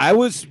 I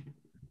was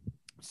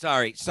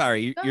sorry.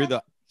 You're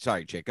the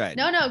sorry, chick. Go ahead.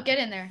 No, get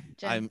in there.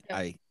 Jen.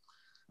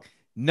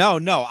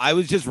 No, I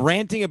was just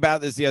ranting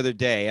about this the other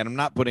day, and I'm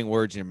not putting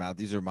words in your mouth.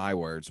 These are my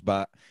words,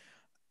 but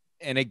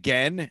and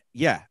again,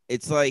 yeah,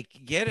 it's like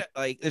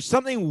there's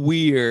something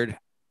weird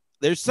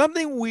there's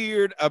something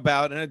weird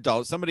about an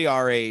adult, somebody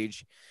our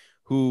age,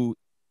 who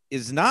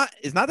is not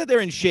that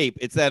they're in shape.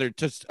 It's that they're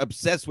just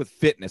obsessed with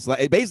fitness.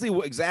 Like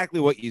basically exactly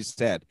what you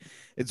said.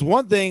 It's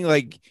one thing,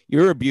 like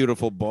you're a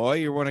beautiful boy.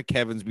 You're one of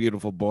Kevin's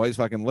beautiful boys.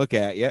 Fucking look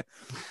at you.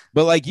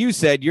 But like you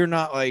said, you're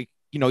not like,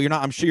 you're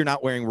not, I'm sure you're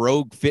not wearing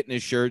Rogue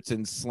fitness shirts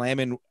and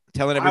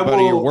telling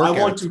everybody your workouts. I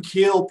want to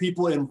kill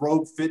people in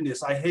Rogue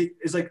Fitness. I hate,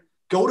 it's like,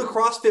 go to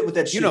CrossFit with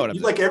that shit.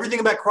 You like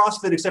everything about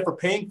CrossFit except for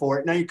paying for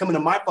it. Now you're coming to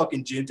my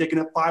fucking gym, taking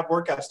up 5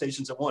 workout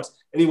stations at once.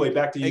 Anyway,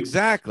 back to you.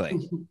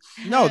 Exactly.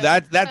 No,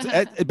 that's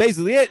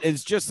basically it.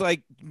 It's just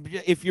like,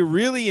 if you're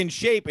really in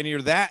shape and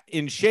you're that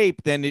in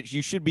shape, then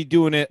you should be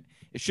doing it.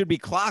 It should be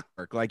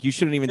clockwork. Like you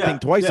shouldn't even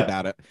think twice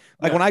about it.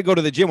 Like when I go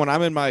to the gym, when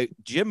I'm in my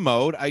gym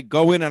mode, I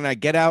go in and I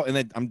get out and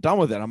then I'm done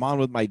with it. I'm on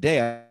with my day.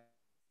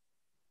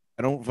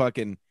 I don't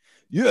fucking...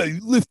 Yeah, you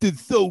lifted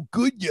so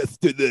good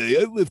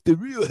yesterday. I lifted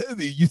real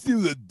heavy. You see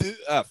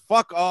the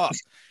fuck off.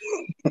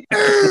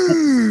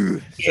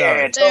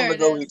 Yeah, tell him to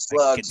go eat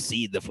slugs. I can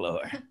see the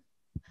floor.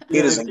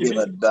 He doesn't give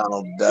a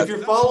Donald Duck. If you're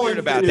following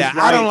about that,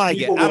 right, I don't like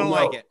it. I don't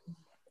like it.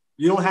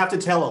 You don't have to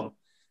tell them.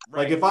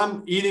 Right. Like if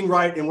I'm eating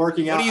right and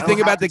working out. What do you think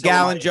about the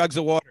gallon jugs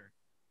of water?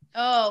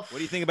 Oh. What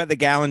do you think about the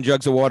gallon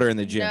jugs of water in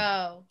the gym?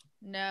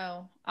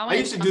 No. I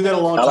used to do that a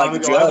long time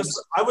ago.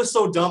 I was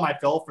so dumb. I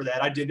fell for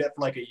that. I did that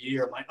for like a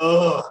year. I'm like,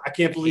 I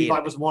can't believe I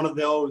was one of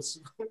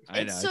those.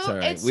 I know.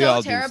 It's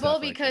so terrible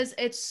because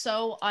it's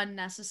so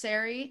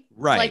unnecessary.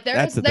 Right. Like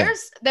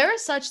there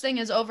is such thing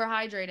as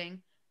overhydrating.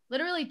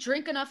 Literally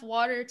drink enough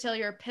water till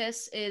your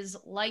piss is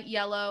light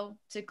yellow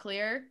to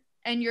clear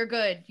and you're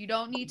good. You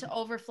don't need to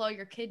overflow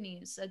your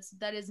kidneys.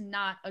 That is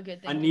not a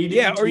good thing. I need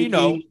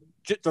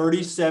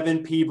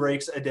 37 pee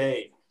breaks a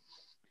day.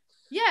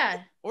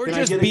 Yeah. Or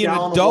just be an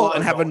adult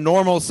and have a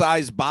normal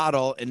size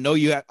bottle and know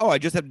I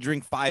just have to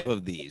drink 5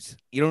 of these.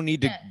 You don't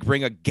need to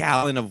bring a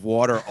gallon of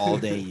water all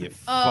day. You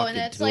and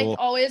it's tool. Like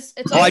always.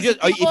 It's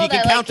if you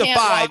can count to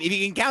 5, if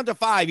you can count to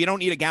 5, you don't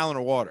need a gallon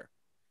of water.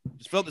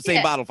 Just fill up the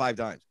same bottle 5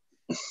 times.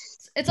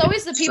 It's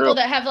always the people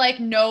that have like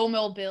no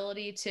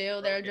mobility too.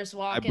 They're just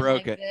walking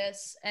like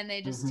this and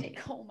they just take,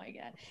 oh my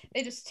God,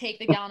 they just take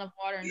the gallon of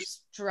water and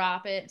just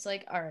drop it. It's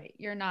like, all right,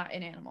 you're not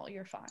an animal.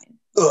 You're fine.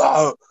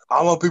 I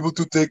want people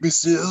to take me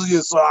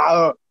serious.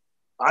 I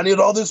need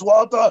all this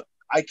water.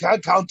 I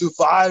can't count to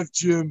 5,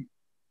 Jim.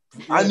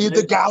 I need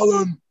the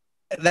gallon.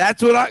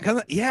 That's what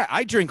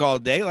I drink all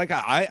day. Like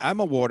I'm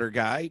a water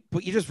guy,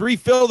 but you just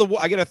refill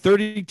I get a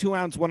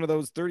 32-ounce, one of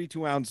those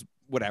 32-ounce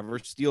whatever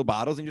steel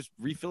bottles and just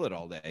refill it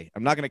all day.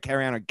 I'm not going to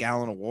carry on a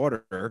gallon of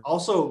water.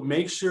 Also,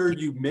 make sure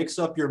you mix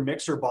up your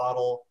mixer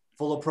bottle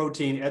full of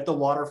protein at the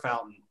water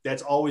fountain.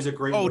 That's always a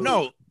great move.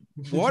 No,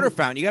 water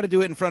fountain. You got to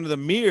do it in front of the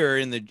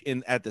mirror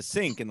at the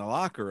sink in the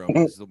locker room.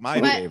 This is my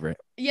favorite.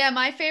 Yeah,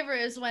 my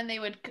favorite is when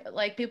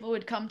people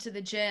would come to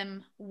the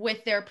gym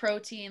with their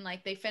protein,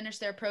 like they finish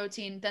their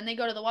protein, then they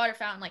go to the water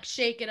fountain, like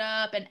shake it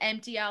up and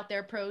empty out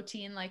their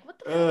protein. Like, what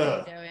the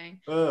fuck are you doing?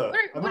 I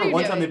remember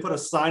one time they put a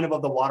sign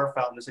above the water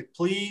fountain. It's like,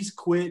 please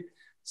quit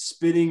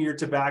spitting your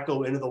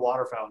tobacco into the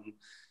water fountain.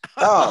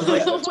 Oh,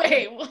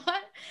 wait,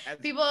 what?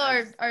 People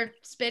are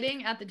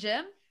spitting at the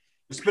gym?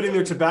 They're spitting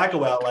their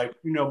tobacco out, like,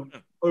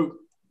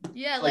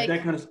 yeah, like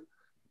that kind of.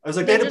 I was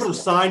like, they had to put a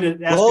sign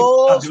and ask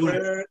people not doing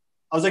it.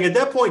 I was like, at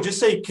that point, just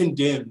say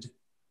condemned.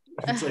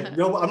 It's like,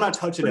 no, I'm not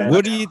touching that.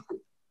 What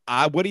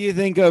do you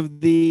think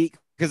of the?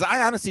 Because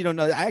I honestly don't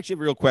know. I actually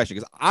have a real question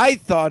because I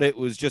thought it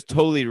was just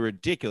totally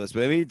ridiculous, but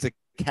maybe it's a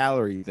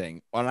calorie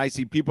thing. When I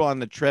see people on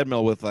the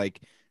treadmill with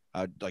like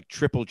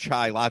triple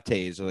chai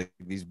lattes or like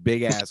these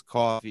big ass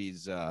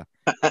coffees. The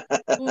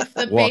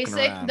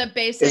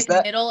basic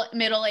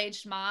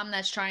middle-aged mom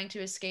that's trying to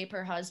escape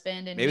her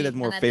husband and maybe that's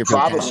more favorite.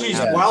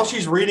 While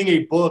she's reading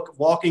a book,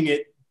 walking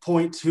at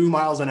 0.2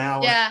 miles an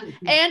hour. Yeah,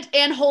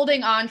 and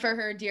holding on for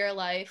her dear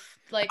life,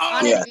 like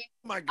on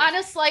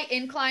a slight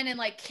incline and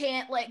like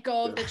can't let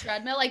go of the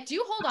treadmill. Like, do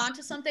you hold on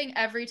to something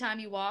every time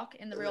you walk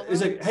in the real world?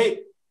 It's like, hey,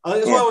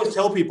 that's what I always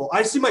tell people.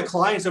 I see my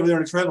clients over there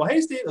on the treadmill.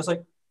 Hey, Steve, I was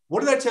like, what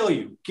did I tell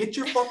you? Get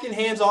your fucking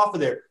hands off of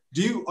there.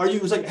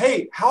 It's like,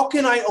 hey, how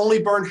can I only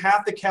burn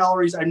half the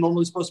calories I'm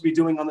normally supposed to be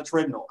doing on the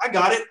treadmill? I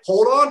got it.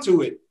 Hold on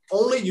to it.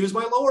 Only use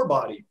my lower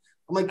body.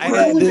 I'm like,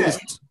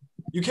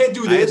 you can't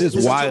do this. This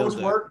is supposed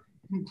to work.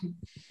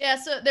 Yeah,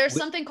 so there's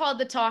something called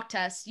the talk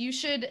test. You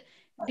should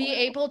be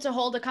able to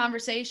hold a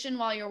conversation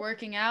while you're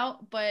working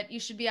out, but you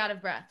should be out of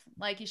breath.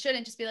 Like, you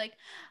shouldn't just be like,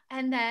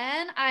 and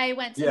then I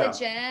went to the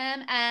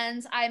gym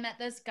and I met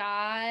this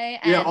guy.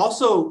 And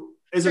also,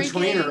 as a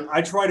trainer,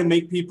 I try to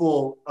make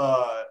people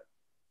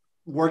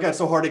work out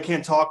so hard they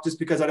can't talk just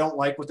because I don't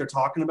like what they're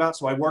talking about.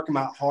 So I work them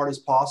out hard as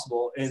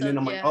possible. And then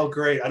I'm like, oh,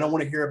 great. I don't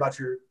want to hear about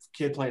your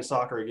kid playing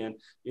soccer again.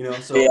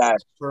 So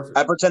perfect.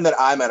 I pretend that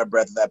I'm out of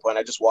breath at that point.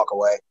 I just walk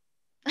away.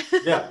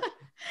 Yeah.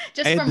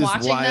 Just from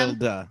watching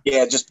them.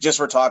 Yeah, just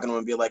for talking to them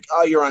and be like,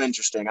 oh, you're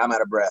uninteresting. I'm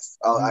out of breath.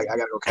 Oh, I got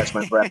to go catch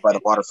my breath by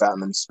the water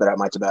fountain and spit out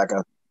my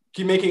tobacco.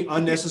 Keep making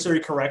unnecessary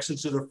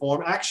corrections to their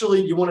form.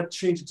 Actually, you want to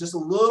change it just a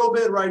little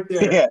bit right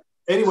there. Yeah.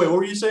 Anyway, what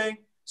were you saying?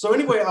 So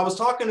anyway, I was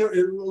talking a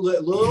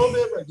little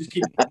bit, but just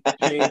keep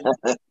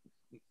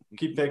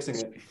fixing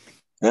it.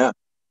 Yeah.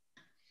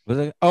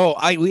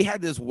 We had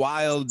this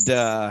wild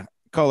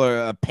color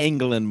a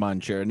pangolin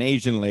muncher, an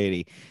Asian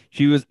lady.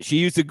 She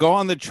used to go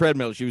on the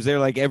treadmill. She was there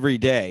like every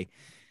day,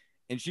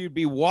 and she would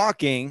be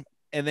walking,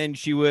 and then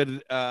she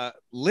would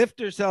lift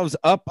herself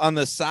up on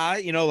the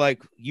side,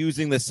 like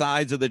using the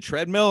sides of the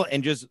treadmill,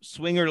 and just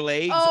swing her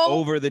legs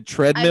over the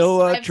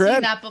treadmill. I've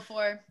seen that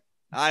before.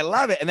 I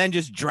love it. And then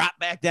just drop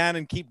back down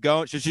and keep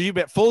going. So she'd be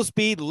at full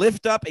speed,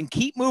 lift up, and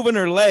keep moving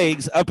her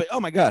legs up.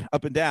 Oh my God,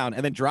 up and down,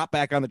 and then drop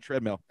back on the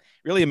treadmill.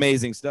 Really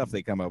amazing stuff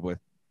they come up with.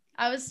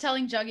 I was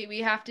telling Juggy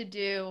we have to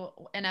do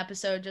an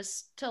episode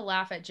just to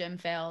laugh at gym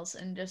fails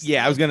and just.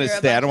 Yeah, I was gonna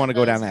say I don't want to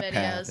go down that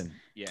path. And,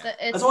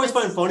 it's always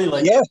funny.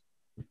 Like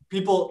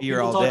people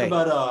talk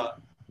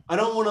about I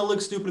don't want to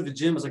look stupid at the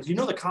gym. It's like, do you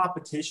know the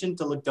competition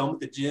to look dumb at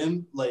the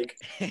gym? Like,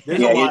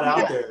 there's a lot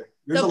out there.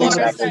 There's a lot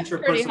of future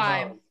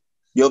personality.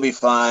 You'll be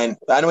fine.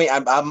 Anyway,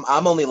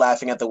 I'm only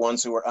laughing at the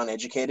ones who are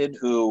uneducated,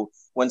 who,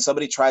 when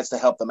somebody tries to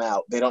help them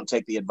out, they don't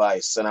take the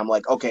advice. And I'm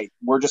like, okay,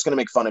 we're just going to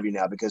make fun of you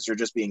now because you're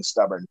just being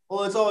stubborn.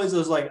 Well, it's always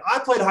those like, I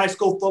played high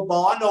school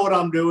football. I know what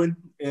I'm doing.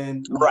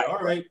 And right. All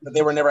right. But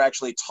they were never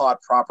actually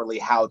taught properly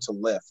how to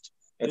lift.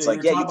 It's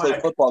you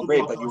played football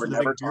great, but you were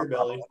never taught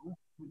properly.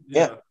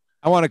 Yeah.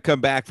 I want to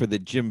come back for the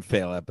gym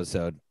fail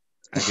episode.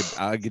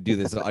 I could do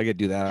this. I could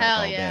do that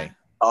all day.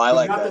 Oh, I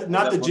like that.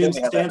 Not the Jim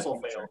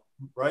Stansel fail,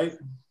 right?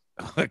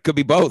 It could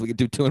be both. We could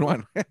do 2 in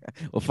 1.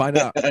 We'll find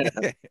out.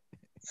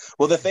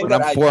 Well, the thing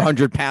I'm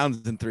 400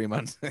 pounds in 3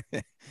 months.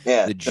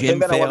 Yeah, the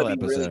gym fail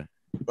episode.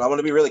 I want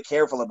to be really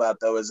careful about,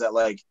 though, is that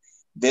like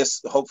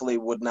this hopefully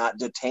would not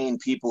detain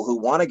people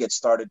who want to get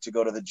started to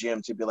go to the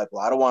gym to be like,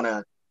 well, I don't want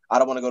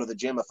to go to the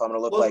gym if I'm going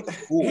to look like a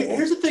fool.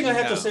 Here's the thing I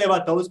have to say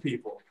about those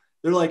people.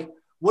 They're like,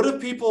 what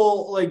if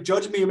people like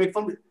judge me and make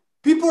fun of me?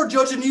 People are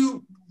judging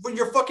you when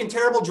you're fucking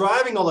terrible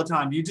driving all the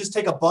time. You just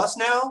take a bus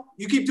now.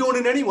 You keep doing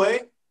it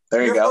anyway.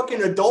 There you go. You're a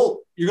fucking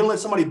adult. You're going to let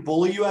somebody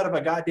bully you out of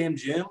a goddamn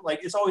gym?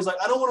 Like, it's always like,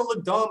 I don't want to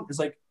look dumb. It's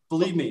like,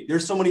 believe me,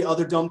 there's so many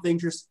other dumb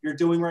things you're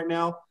doing right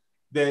now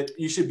that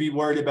you should be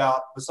worried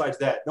about besides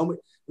that. Nobody,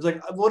 it's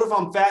like, what if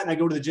I'm fat and I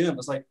go to the gym?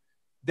 It's like,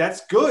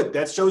 that's good.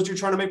 That shows you're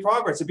trying to make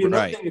progress. It'd be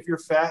another thing if you're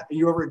fat and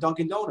you're over at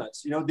Dunkin'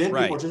 Donuts. Then people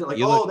are just like,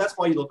 that's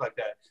why you look like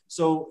that.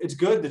 So it's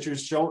good that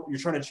you're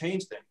trying to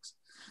change things.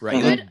 Right.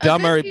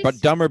 You look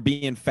dumber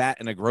being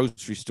fat in a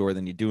grocery store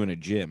than you do in a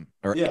gym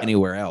or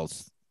anywhere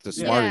else. The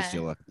smartest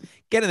you look.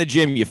 Get in the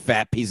gym, you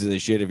fat piece of the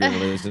shit, if you're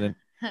listening.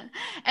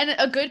 And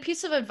a good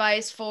piece of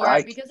advice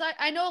because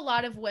I know a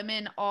lot of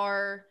women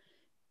are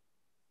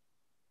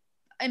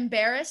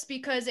embarrassed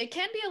because it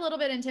can be a little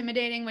bit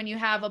intimidating when you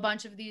have a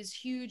bunch of these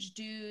huge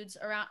dudes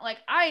around. Like,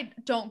 I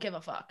don't give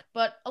a fuck,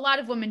 but a lot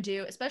of women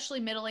do,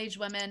 especially middle-aged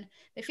women.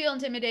 They feel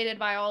intimidated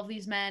by all of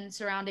these men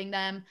surrounding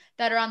them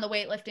that are on the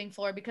weightlifting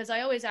floor, because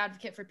I always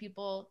advocate for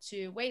people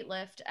to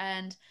weightlift,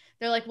 and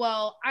they're like,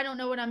 well, I don't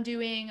know what I'm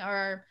doing,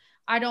 or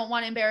I don't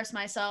want to embarrass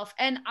myself.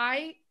 And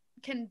I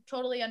can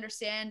totally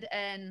understand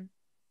and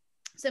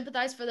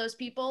sympathize for those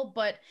people,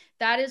 but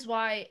that is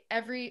why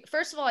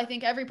first of all, I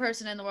think every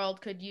person in the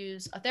world could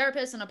use a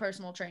therapist and a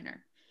personal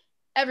trainer.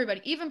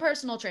 Everybody, even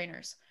personal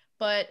trainers.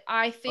 But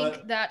I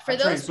think that for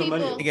those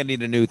people, I think I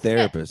need a new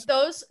therapist.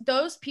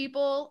 Those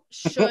people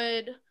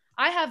should.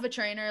 I have a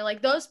trainer.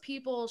 Like, those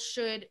people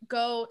should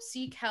go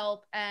seek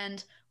help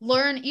and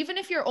learn. Even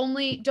if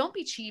don't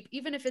be cheap.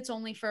 Even if it's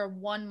only for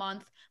 1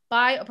 month,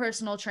 buy a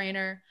personal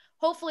trainer.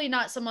 Hopefully,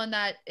 not someone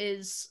that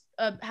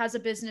has a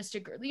business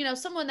degree,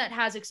 someone that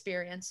has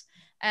experience,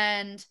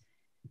 and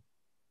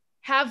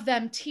have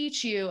them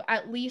teach you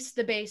at least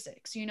the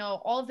basics,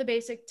 all of the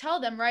basic. Tell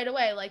them right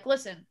away, like,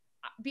 listen,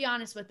 be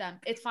honest with them.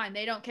 It's fine.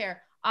 They don't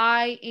care.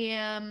 I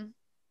am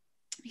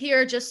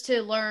here just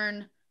to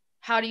learn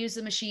how to use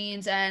the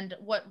machines and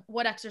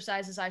what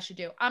exercises I should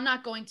do. I'm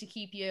not going to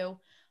keep you.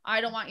 I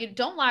don't want you to,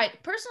 don't lie.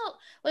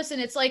 Listen,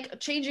 it's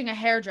like changing a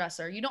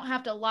hairdresser. You don't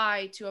have to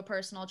lie to a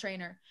personal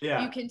trainer.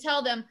 Yeah. You can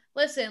tell them,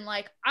 listen,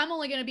 like, I'm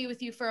only going to be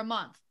with you for a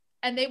month,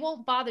 and they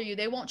won't bother you.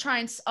 They won't try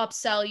and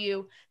upsell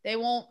you. They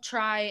won't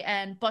try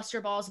and bust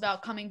your balls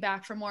about coming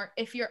back for more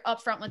if you're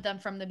upfront with them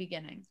from the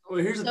beginning. Well,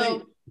 here's the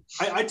thing.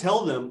 I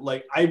tell them,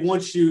 like, I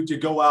want you to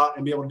go out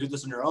and be able to do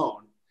this on your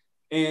own.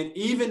 And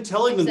even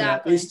telling them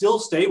that, they still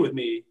stay with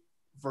me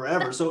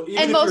forever. So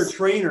even if you're a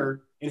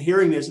trainer and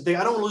hearing this and think,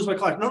 I don't want to lose my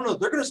client. No,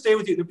 they're going to stay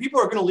with you. The people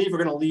who are going to leave are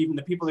going to leave, and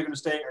the people that are going to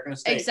stay are going to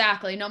stay.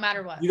 Exactly, no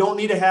matter what. You don't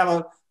need to have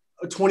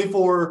a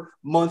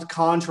 24-month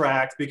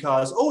contract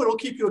because, it'll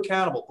keep you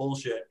accountable.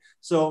 Bullshit.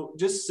 So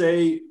just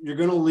say you're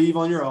going to leave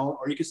on your own,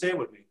 or you can stay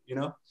with me,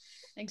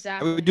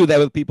 Exactly. We do that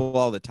with people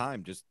all the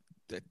time. Just,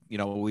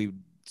 we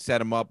set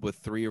them up with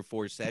 3 or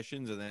 4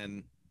 sessions, and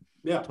then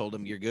told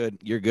them, you're good.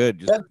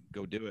 Just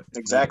go do it.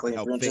 Exactly.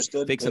 If you're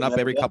interested, fixing up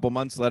every couple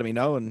months, let me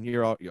know, and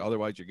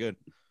otherwise you're good.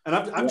 And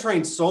I've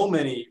trained so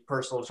many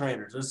personal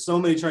trainers. There's so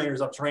many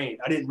trainers I've trained.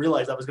 I didn't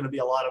realize that was going to be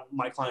a lot of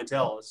my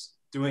clientele is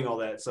doing all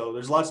that. So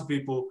there's lots of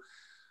people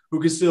who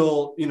can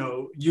still,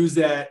 use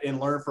that and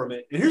learn from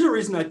it. And here's a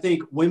reason I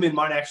think women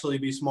might actually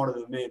be smarter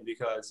than men,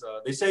 because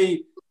they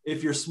say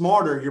if you're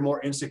smarter, you're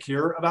more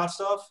insecure about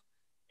stuff.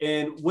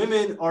 And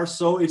women are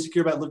so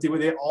insecure about lifting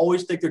weight. They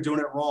always think they're doing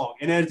it wrong.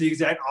 And that is the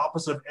exact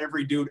opposite of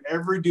every dude.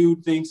 Every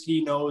dude thinks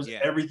he knows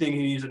everything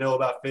he needs to know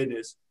about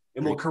fitness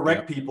and will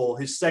correct people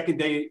his second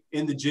day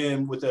in the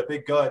gym with a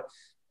big gut.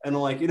 And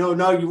I'm like, no,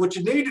 what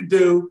you need to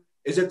do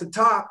is at the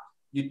top,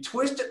 you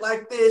twist it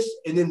like this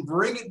and then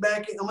bring it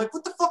back in. I'm like,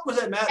 what the fuck was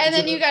that, Matt? And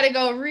then you got to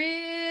go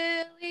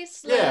really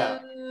slow.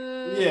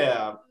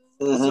 Yeah.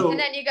 Mm-hmm. So, and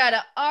then you got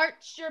to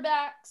arch your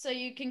back so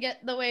you can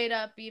get the weight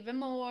up even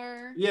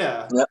more.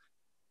 Yeah. Yep.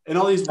 And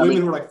all these women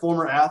who are like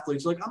former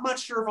athletes, like, I'm not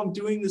sure if I'm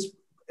doing this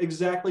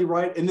exactly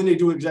right. And then they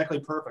do it exactly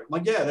perfect. I'm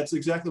like, yeah, that's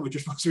exactly what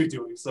you're supposed to be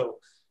doing. So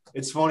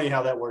it's funny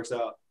how that works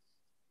out.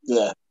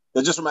 Yeah.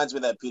 It just reminds me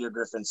of that Peter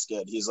Griffin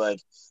skit. He's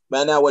like,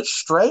 man, now with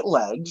straight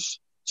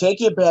legs, take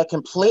your back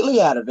completely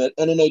out of it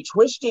and in a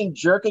twisting,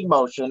 jerking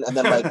motion. And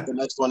then like the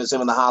next one is him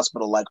in the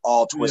hospital, like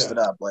all twisted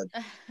up. Like,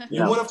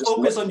 you want to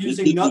focus on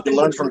using nothing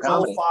but your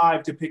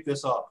L5 to pick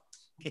this up.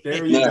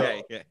 There you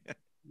go.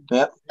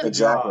 Yeah,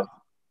 exactly.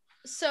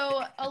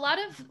 So a lot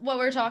of what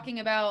we're talking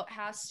about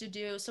has to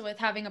do with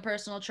having a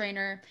personal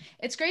trainer.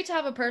 It's great to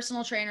have a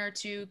personal trainer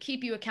to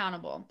keep you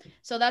accountable.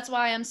 So that's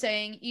why I'm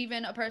saying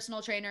even a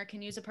personal trainer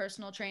can use a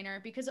personal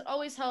trainer, because it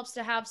always helps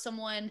to have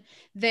someone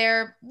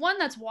there, one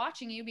that's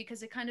watching you,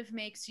 because it kind of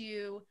makes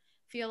you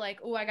feel like,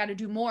 oh, I got to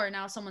do more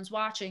now, someone's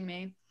watching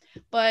me.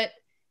 But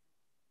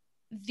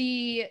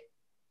the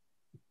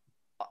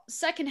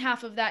second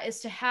half of that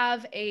is to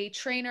have a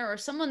trainer or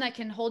someone that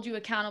can hold you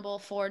accountable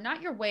for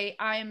not your weight.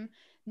 I'm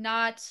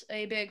not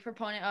a big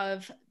proponent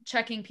of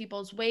checking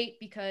people's weight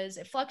because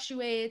it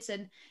fluctuates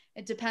and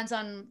it depends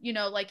on,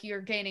 like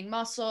you're gaining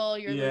muscle,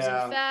 you're losing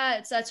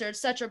fat, et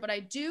cetera. But I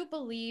do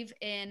believe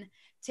in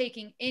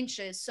taking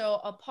inches.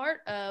 So a part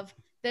of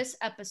this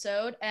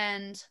episode,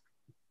 and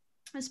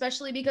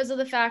especially because of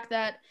the fact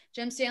that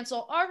Jim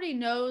Stansel already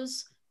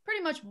knows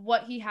pretty much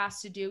what he has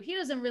to do. He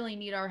doesn't really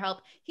need our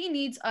help. He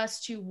needs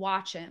us to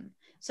watch him.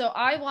 So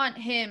I want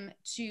him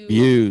to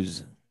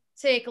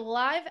take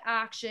live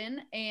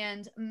action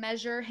and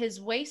measure his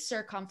waist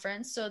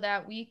circumference so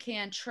that we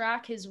can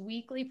track his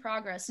weekly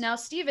progress. Now,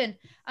 Steven,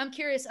 I'm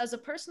curious, as a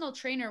personal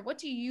trainer, what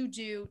do you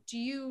do? Do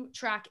you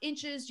track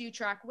inches? Do you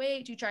track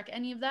weight? Do you track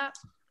any of that?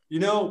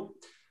 Depends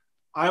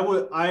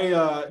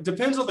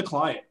on the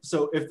client.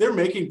 So if they're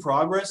making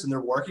progress and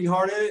they're working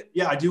hard at it,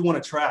 I do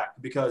want to track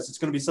because it's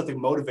going to be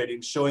something motivating,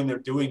 showing they're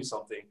doing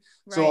something.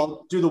 Right. So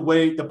I'll do the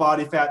weight, the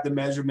body fat, the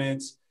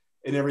measurements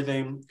and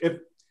everything.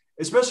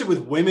 Especially with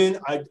women,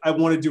 I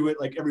want to do it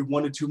like every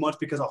 1 to 2 months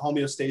because of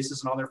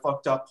homeostasis and all their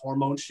fucked up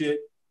hormone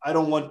shit. I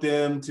don't want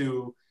them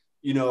to,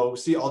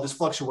 see all this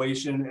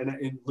fluctuation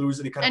and lose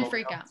any kind of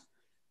freak out.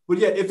 But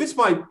yeah, if it's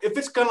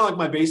kind of like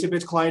my basic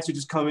bitch clients who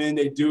just come in,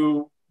 they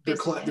do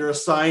their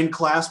assigned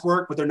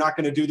classwork, but they're not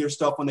going to do their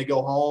stuff when they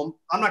go home.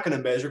 I'm not going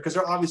to measure because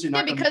they're obviously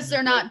not. Yeah, because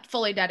they're not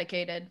fully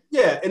dedicated.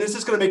 Yeah, and it's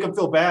just going to make them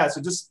feel bad.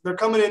 So they're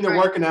coming in, they're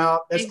working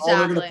out. That's all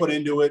they're going to put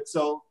into it.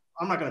 So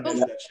I'm not going to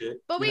measure that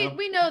shit. But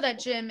we know that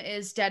Jim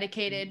is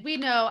dedicated. We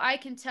know, I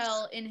can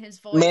tell in his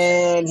voice.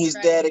 Man, he's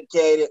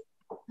dedicated.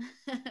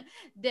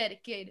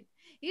 Dedicated.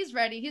 He's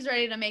ready. He's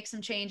ready to make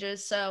some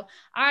changes. So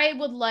I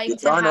would like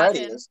to have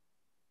him.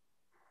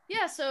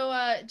 Yeah.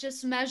 So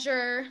just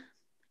measure,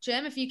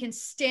 Jim, if you can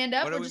stand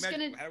up.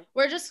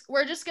 We're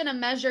just gonna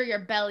measure your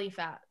belly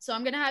fat. So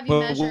I'm gonna have you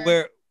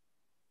measure.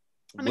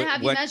 I'm gonna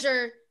have you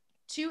measure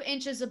 2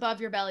 inches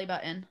above your belly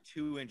button.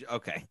 2 inches.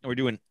 Okay. We're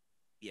doing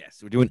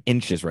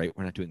inches, right?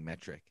 We're not doing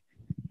metric.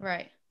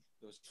 Right.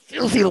 Those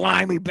filthy,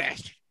 limey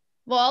bastards.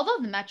 Well, although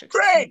the metric.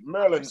 Great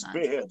Merlin's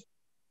beard.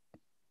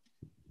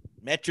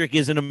 Metric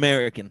isn't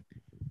American.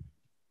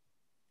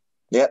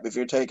 Yep. If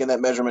you're taking that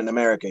measurement in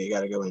America, you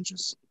got to go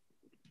inches.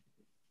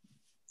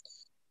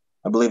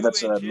 I believe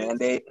that's a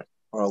mandate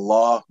or a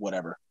law,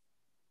 whatever.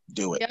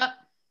 Do it. Yep.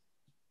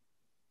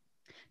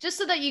 Just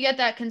so that you get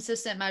that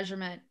consistent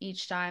measurement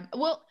each time.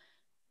 Well,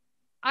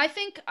 I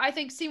think,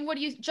 Steve,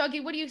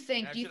 Juggy, what do you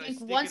think? Now, do you think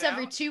once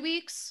every 2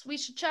 weeks we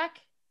should check?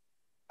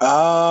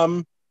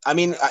 I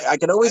mean, I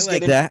can always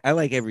get that. I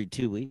like every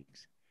 2 weeks.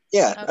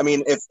 Yeah. Okay. I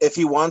mean, if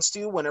he wants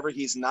to, whenever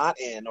he's not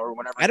in or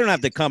whenever. I don't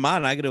have to come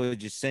on. I could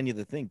just send you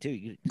the thing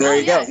too. There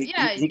you go.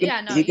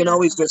 He can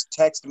always just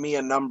text me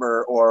a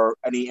number or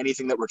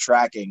anything that we're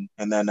tracking.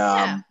 And then,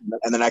 and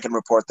then I can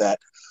report that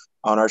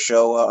on our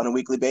show on a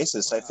weekly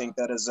basis. Wow. I think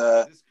that is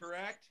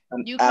correct.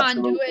 You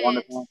can't do it.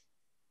 Wonderful.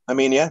 I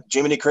mean, yeah,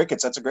 Jiminy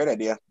Crickets. That's a great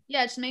idea.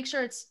 Yeah, just make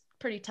sure it's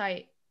pretty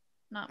tight,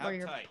 not where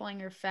you're pulling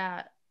your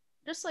fat.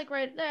 Just like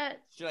right there.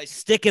 Should I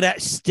stick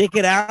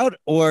it out,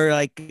 or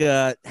like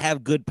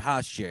have good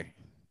posture?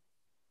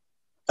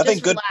 I think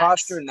Just good relax.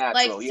 posture,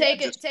 natural. Like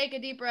Yeah, take a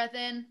deep breath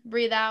in,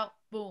 breathe out,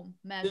 boom,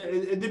 measure.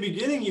 In the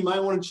beginning, you might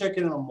want to check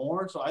in on them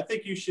more. So I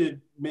think you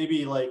should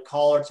maybe like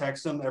call or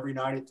text them every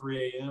night at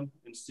 3 a.m.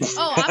 and see.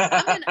 Oh,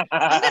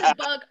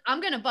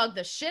 I'm gonna bug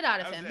the shit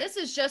out of him. This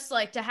is just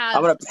like to have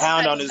I'm gonna some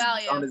pound type on of his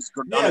value. just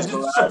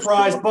garage.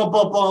 surprise, bump.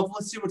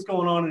 Let's see what's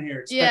going on in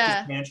here. Inspect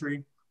his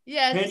pantry.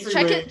 Yeah,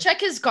 Pantry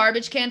check his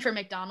garbage can for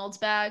McDonald's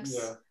bags.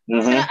 Yeah.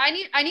 Mhm.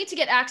 I need to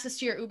get access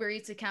to your Uber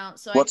Eats account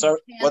so What's I can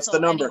what's the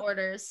cancel any number?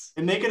 orders.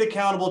 And make it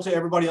accountable to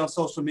everybody on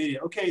social media.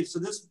 Okay, so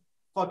this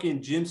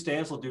fucking Jim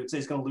Stansel dude says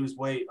he's gonna lose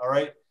weight. All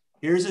right,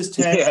 here's his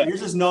text. Yeah. Here's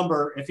his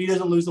number. If he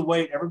doesn't lose the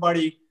weight,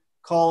 everybody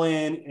call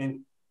in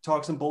and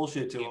talk some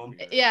bullshit to him.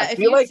 Yeah, I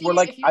feel like we're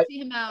like if you see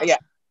him out. yeah.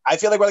 I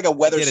feel like we're like a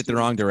weather. Did it the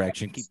wrong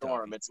direction. Keep storm.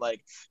 talking. It's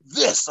like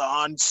this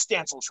on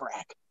Stancil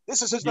track.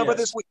 This is his number Yes.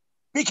 this week.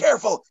 Be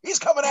careful. He's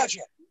coming at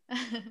you.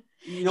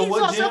 You know He's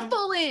what, lost Jim? a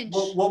full inch.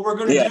 What we're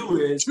gonna do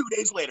is 2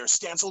 days later,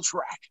 Stancil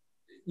track.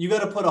 you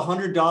got to put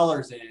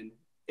 $100 in,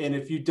 and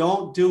if you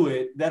don't do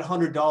it, that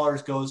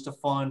 $100 goes to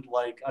fund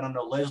like I don't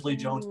know Leslie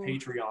Jones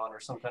Patreon or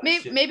some kind of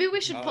shit. Maybe we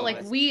should Oh, put like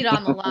that's- weed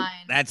on the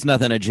line. That's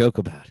nothing to joke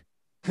about.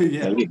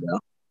 Yeah. There you go.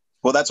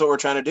 Well, that's what we're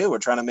trying to do. We're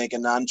trying to make a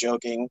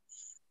non-joking,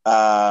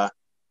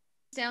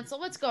 Stancil,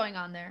 what's going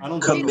on there? I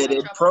don't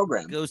committed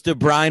program. Goes to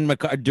Brian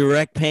McCarthy.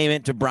 Direct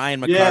payment to Brian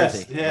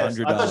McCarthy. Yes.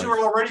 $100. I thought you were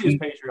already his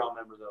Patreon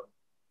member though.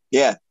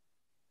 Yeah.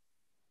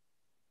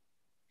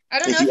 I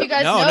don't know if you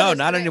guys No, noticed,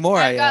 not but anymore.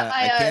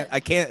 I I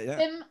can't.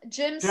 Yeah.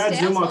 Jim Chad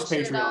Stancil Zumach's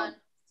shirt Patreon. on.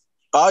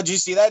 Oh, did you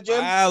see that, Jim?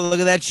 Wow, look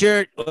at that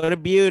shirt. What a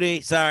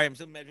beauty. Sorry, I'm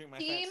still measuring my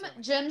Team fat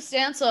stomach. Jim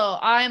Stancil,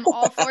 I'm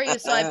all for you.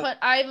 So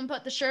I even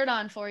put the shirt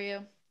on for you.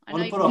 I know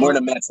I'm you gonna can- put More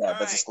than Mets have.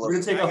 That's We're gonna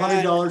exclusive.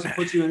 take $100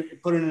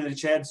 and put it in a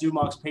Chad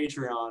Zumach's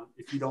Patreon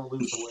if you don't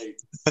lose the weight.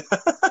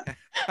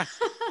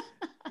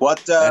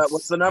 What's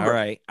the number? All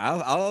right,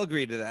 I'll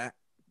agree to that.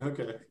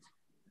 Okay.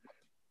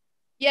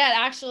 Yeah,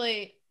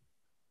 actually,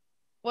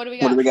 what do we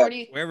What got? do we got?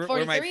 40, Where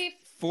 43?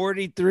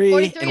 43,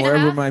 43 and and a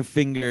wherever half? my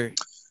finger.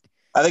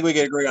 I think we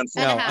can agree on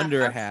And a No, half.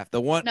 under a half.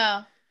 The one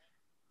No,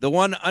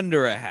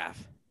 under a half.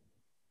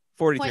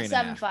 43 and a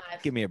half.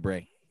 0.75. Give me a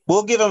break.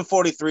 We'll give him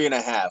 43 and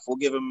a half. We'll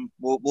give him.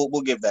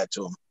 We'll give that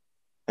to him.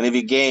 And if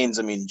he gains,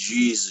 I mean,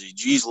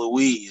 geez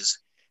Louise.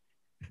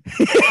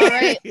 All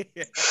right.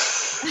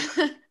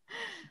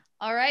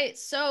 All right.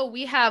 So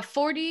we have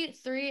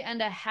 43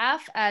 and a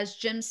half as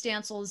Jim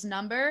Stancil's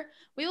number.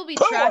 We will be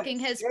tracking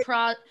his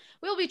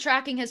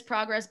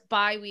progress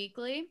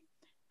bi-weekly,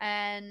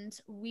 and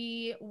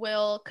we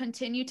will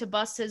continue to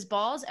bust his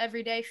balls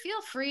every day.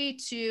 Feel free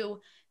to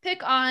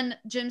pick on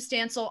Jim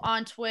Stancil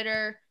on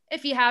Twitter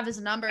if you have his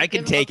number. I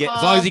can give him a take it as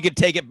call. long as you can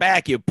take it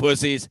back, you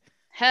pussies.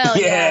 Hell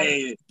yeah.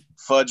 Yay.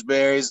 Fudge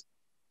berries.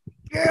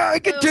 Yeah, I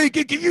can take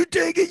it. Can you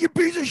take it, you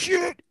piece of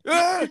shit?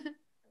 Ah!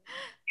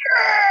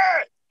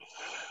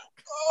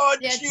 Oh,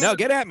 Yeah, Jesus No,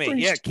 get at me.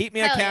 Christ. Yeah, keep me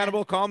Hell yeah.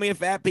 accountable. Call me a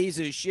fat piece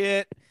of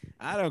shit.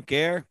 I don't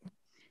care.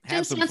 Jim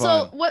Have some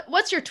Stancil, fun.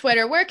 what's your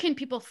Twitter? Where can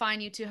people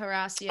find you to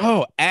harass you?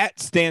 Oh, at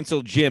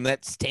Stancil Jim.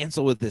 That's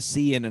Stancil with a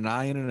C and an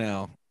I and an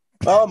L.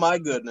 Oh my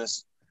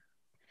goodness.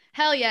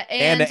 Hell yeah.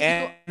 And,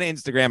 And,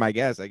 Instagram, I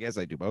guess. I guess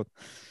I do both.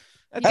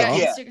 That's you got all.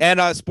 Yeah. Instagram-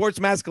 And Sports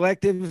Mass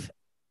Collective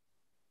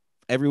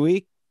every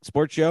week.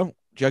 Sports show.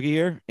 Juggy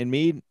here in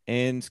Mead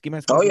and Ski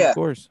Mask. Oh, yeah. Of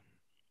course.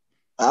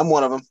 I'm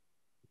one of them.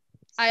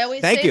 I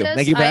always Thank say you. this.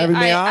 Thank you for having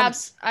me on.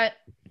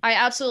 I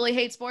absolutely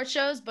hate sports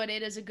shows, but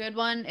it is a good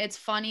one. It's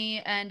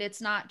funny and it's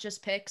not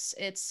just picks.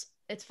 It's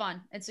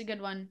fun. It's a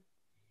good one.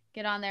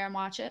 Get on there and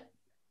watch it.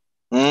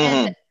 Mhm.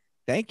 And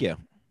Thank you.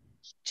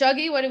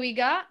 Juggy, what do we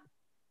got?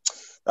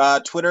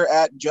 Twitter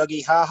at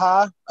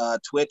JuggyHaha,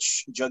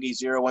 Twitch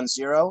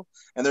Juggy010.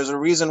 And there's a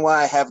reason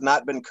why I have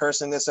not been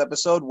cursing this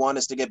episode. One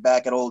is to get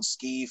back at old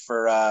Ski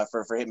for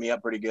hitting me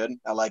up pretty good.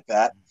 I like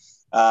that.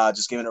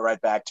 Just giving it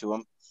right back to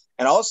him.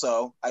 And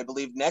also, I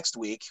believe next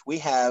week we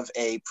have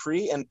a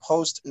pre and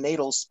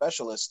postnatal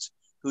specialist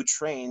who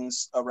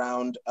trains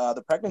around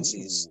the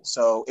pregnancies. Ooh.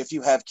 So if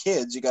you have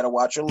kids, you got to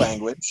watch your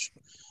language.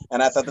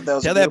 And I thought that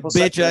was Tell a that beautiful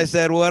bitch I segment.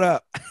 said what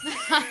up.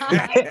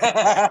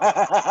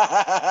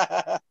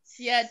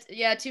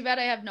 Yeah, too bad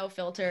I have no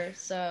filter.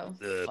 So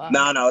fuck.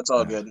 No, it's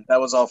all good. That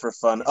was all for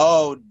fun.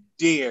 Oh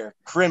dear,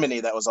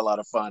 criminy, that was a lot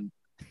of fun.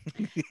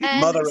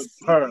 And Mother of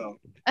pearl.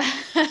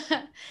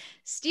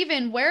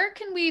 Steven, where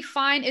can we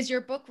find, is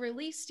your book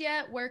released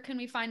yet? Where can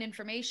we find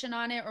information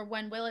on it, or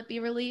when will it be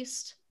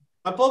released?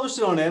 I published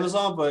it on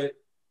Amazon, but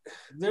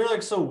they're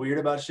like so weird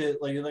about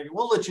shit. Like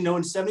we'll let you know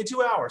in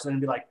 72 hours, and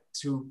it'd be like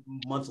 2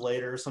 months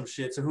later or some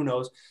shit. So who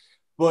knows?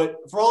 But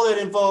for all that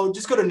info,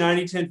 just go to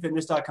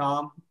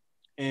 9010fitness.com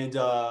and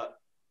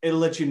it'll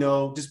let you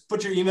know. Just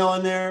put your email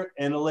in there,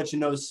 and it'll let you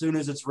know as soon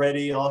as it's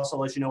ready. It'll also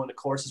let you know when the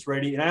course is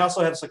ready. And I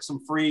also have like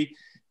some free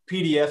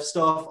PDF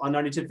stuff on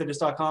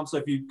 9010fitness.com. So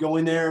if you go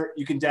in there,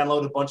 you can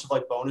download a bunch of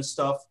like bonus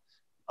stuff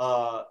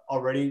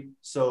already.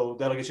 So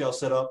that'll get you all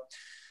set up.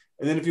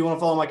 And then if you want to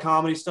follow my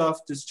comedy stuff,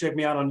 just check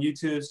me out on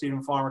YouTube,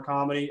 Stephen Farmer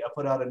Comedy. I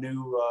put out a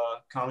new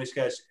comedy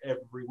sketch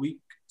every week.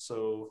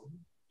 So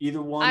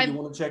either one you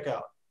want to check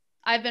out.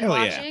 I've been Hell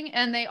yeah. watching,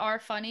 and they are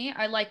funny.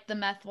 I liked the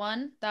meth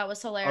one. That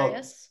was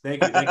hilarious.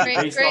 Thank you. Great,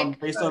 Based on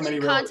great many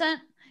real content.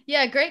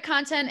 Yeah, great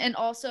content and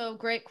also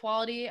great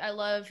quality. I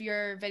love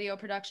your video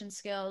production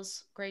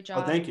skills. Great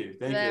job. thank you.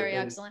 Very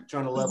excellent.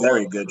 Trying to level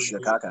Very up. good,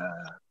 Shikaka.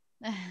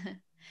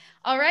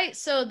 All right,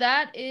 so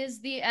that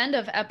is the end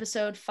of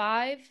episode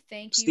 5.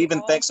 Thank you, Stephen.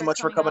 all Thanks so much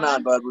for coming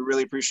on, bud. We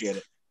really appreciate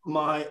it.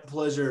 My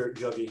pleasure,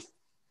 Juggy.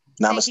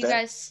 Namaste. Thank you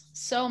guys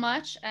so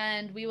much,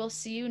 and we will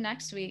see you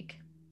next week.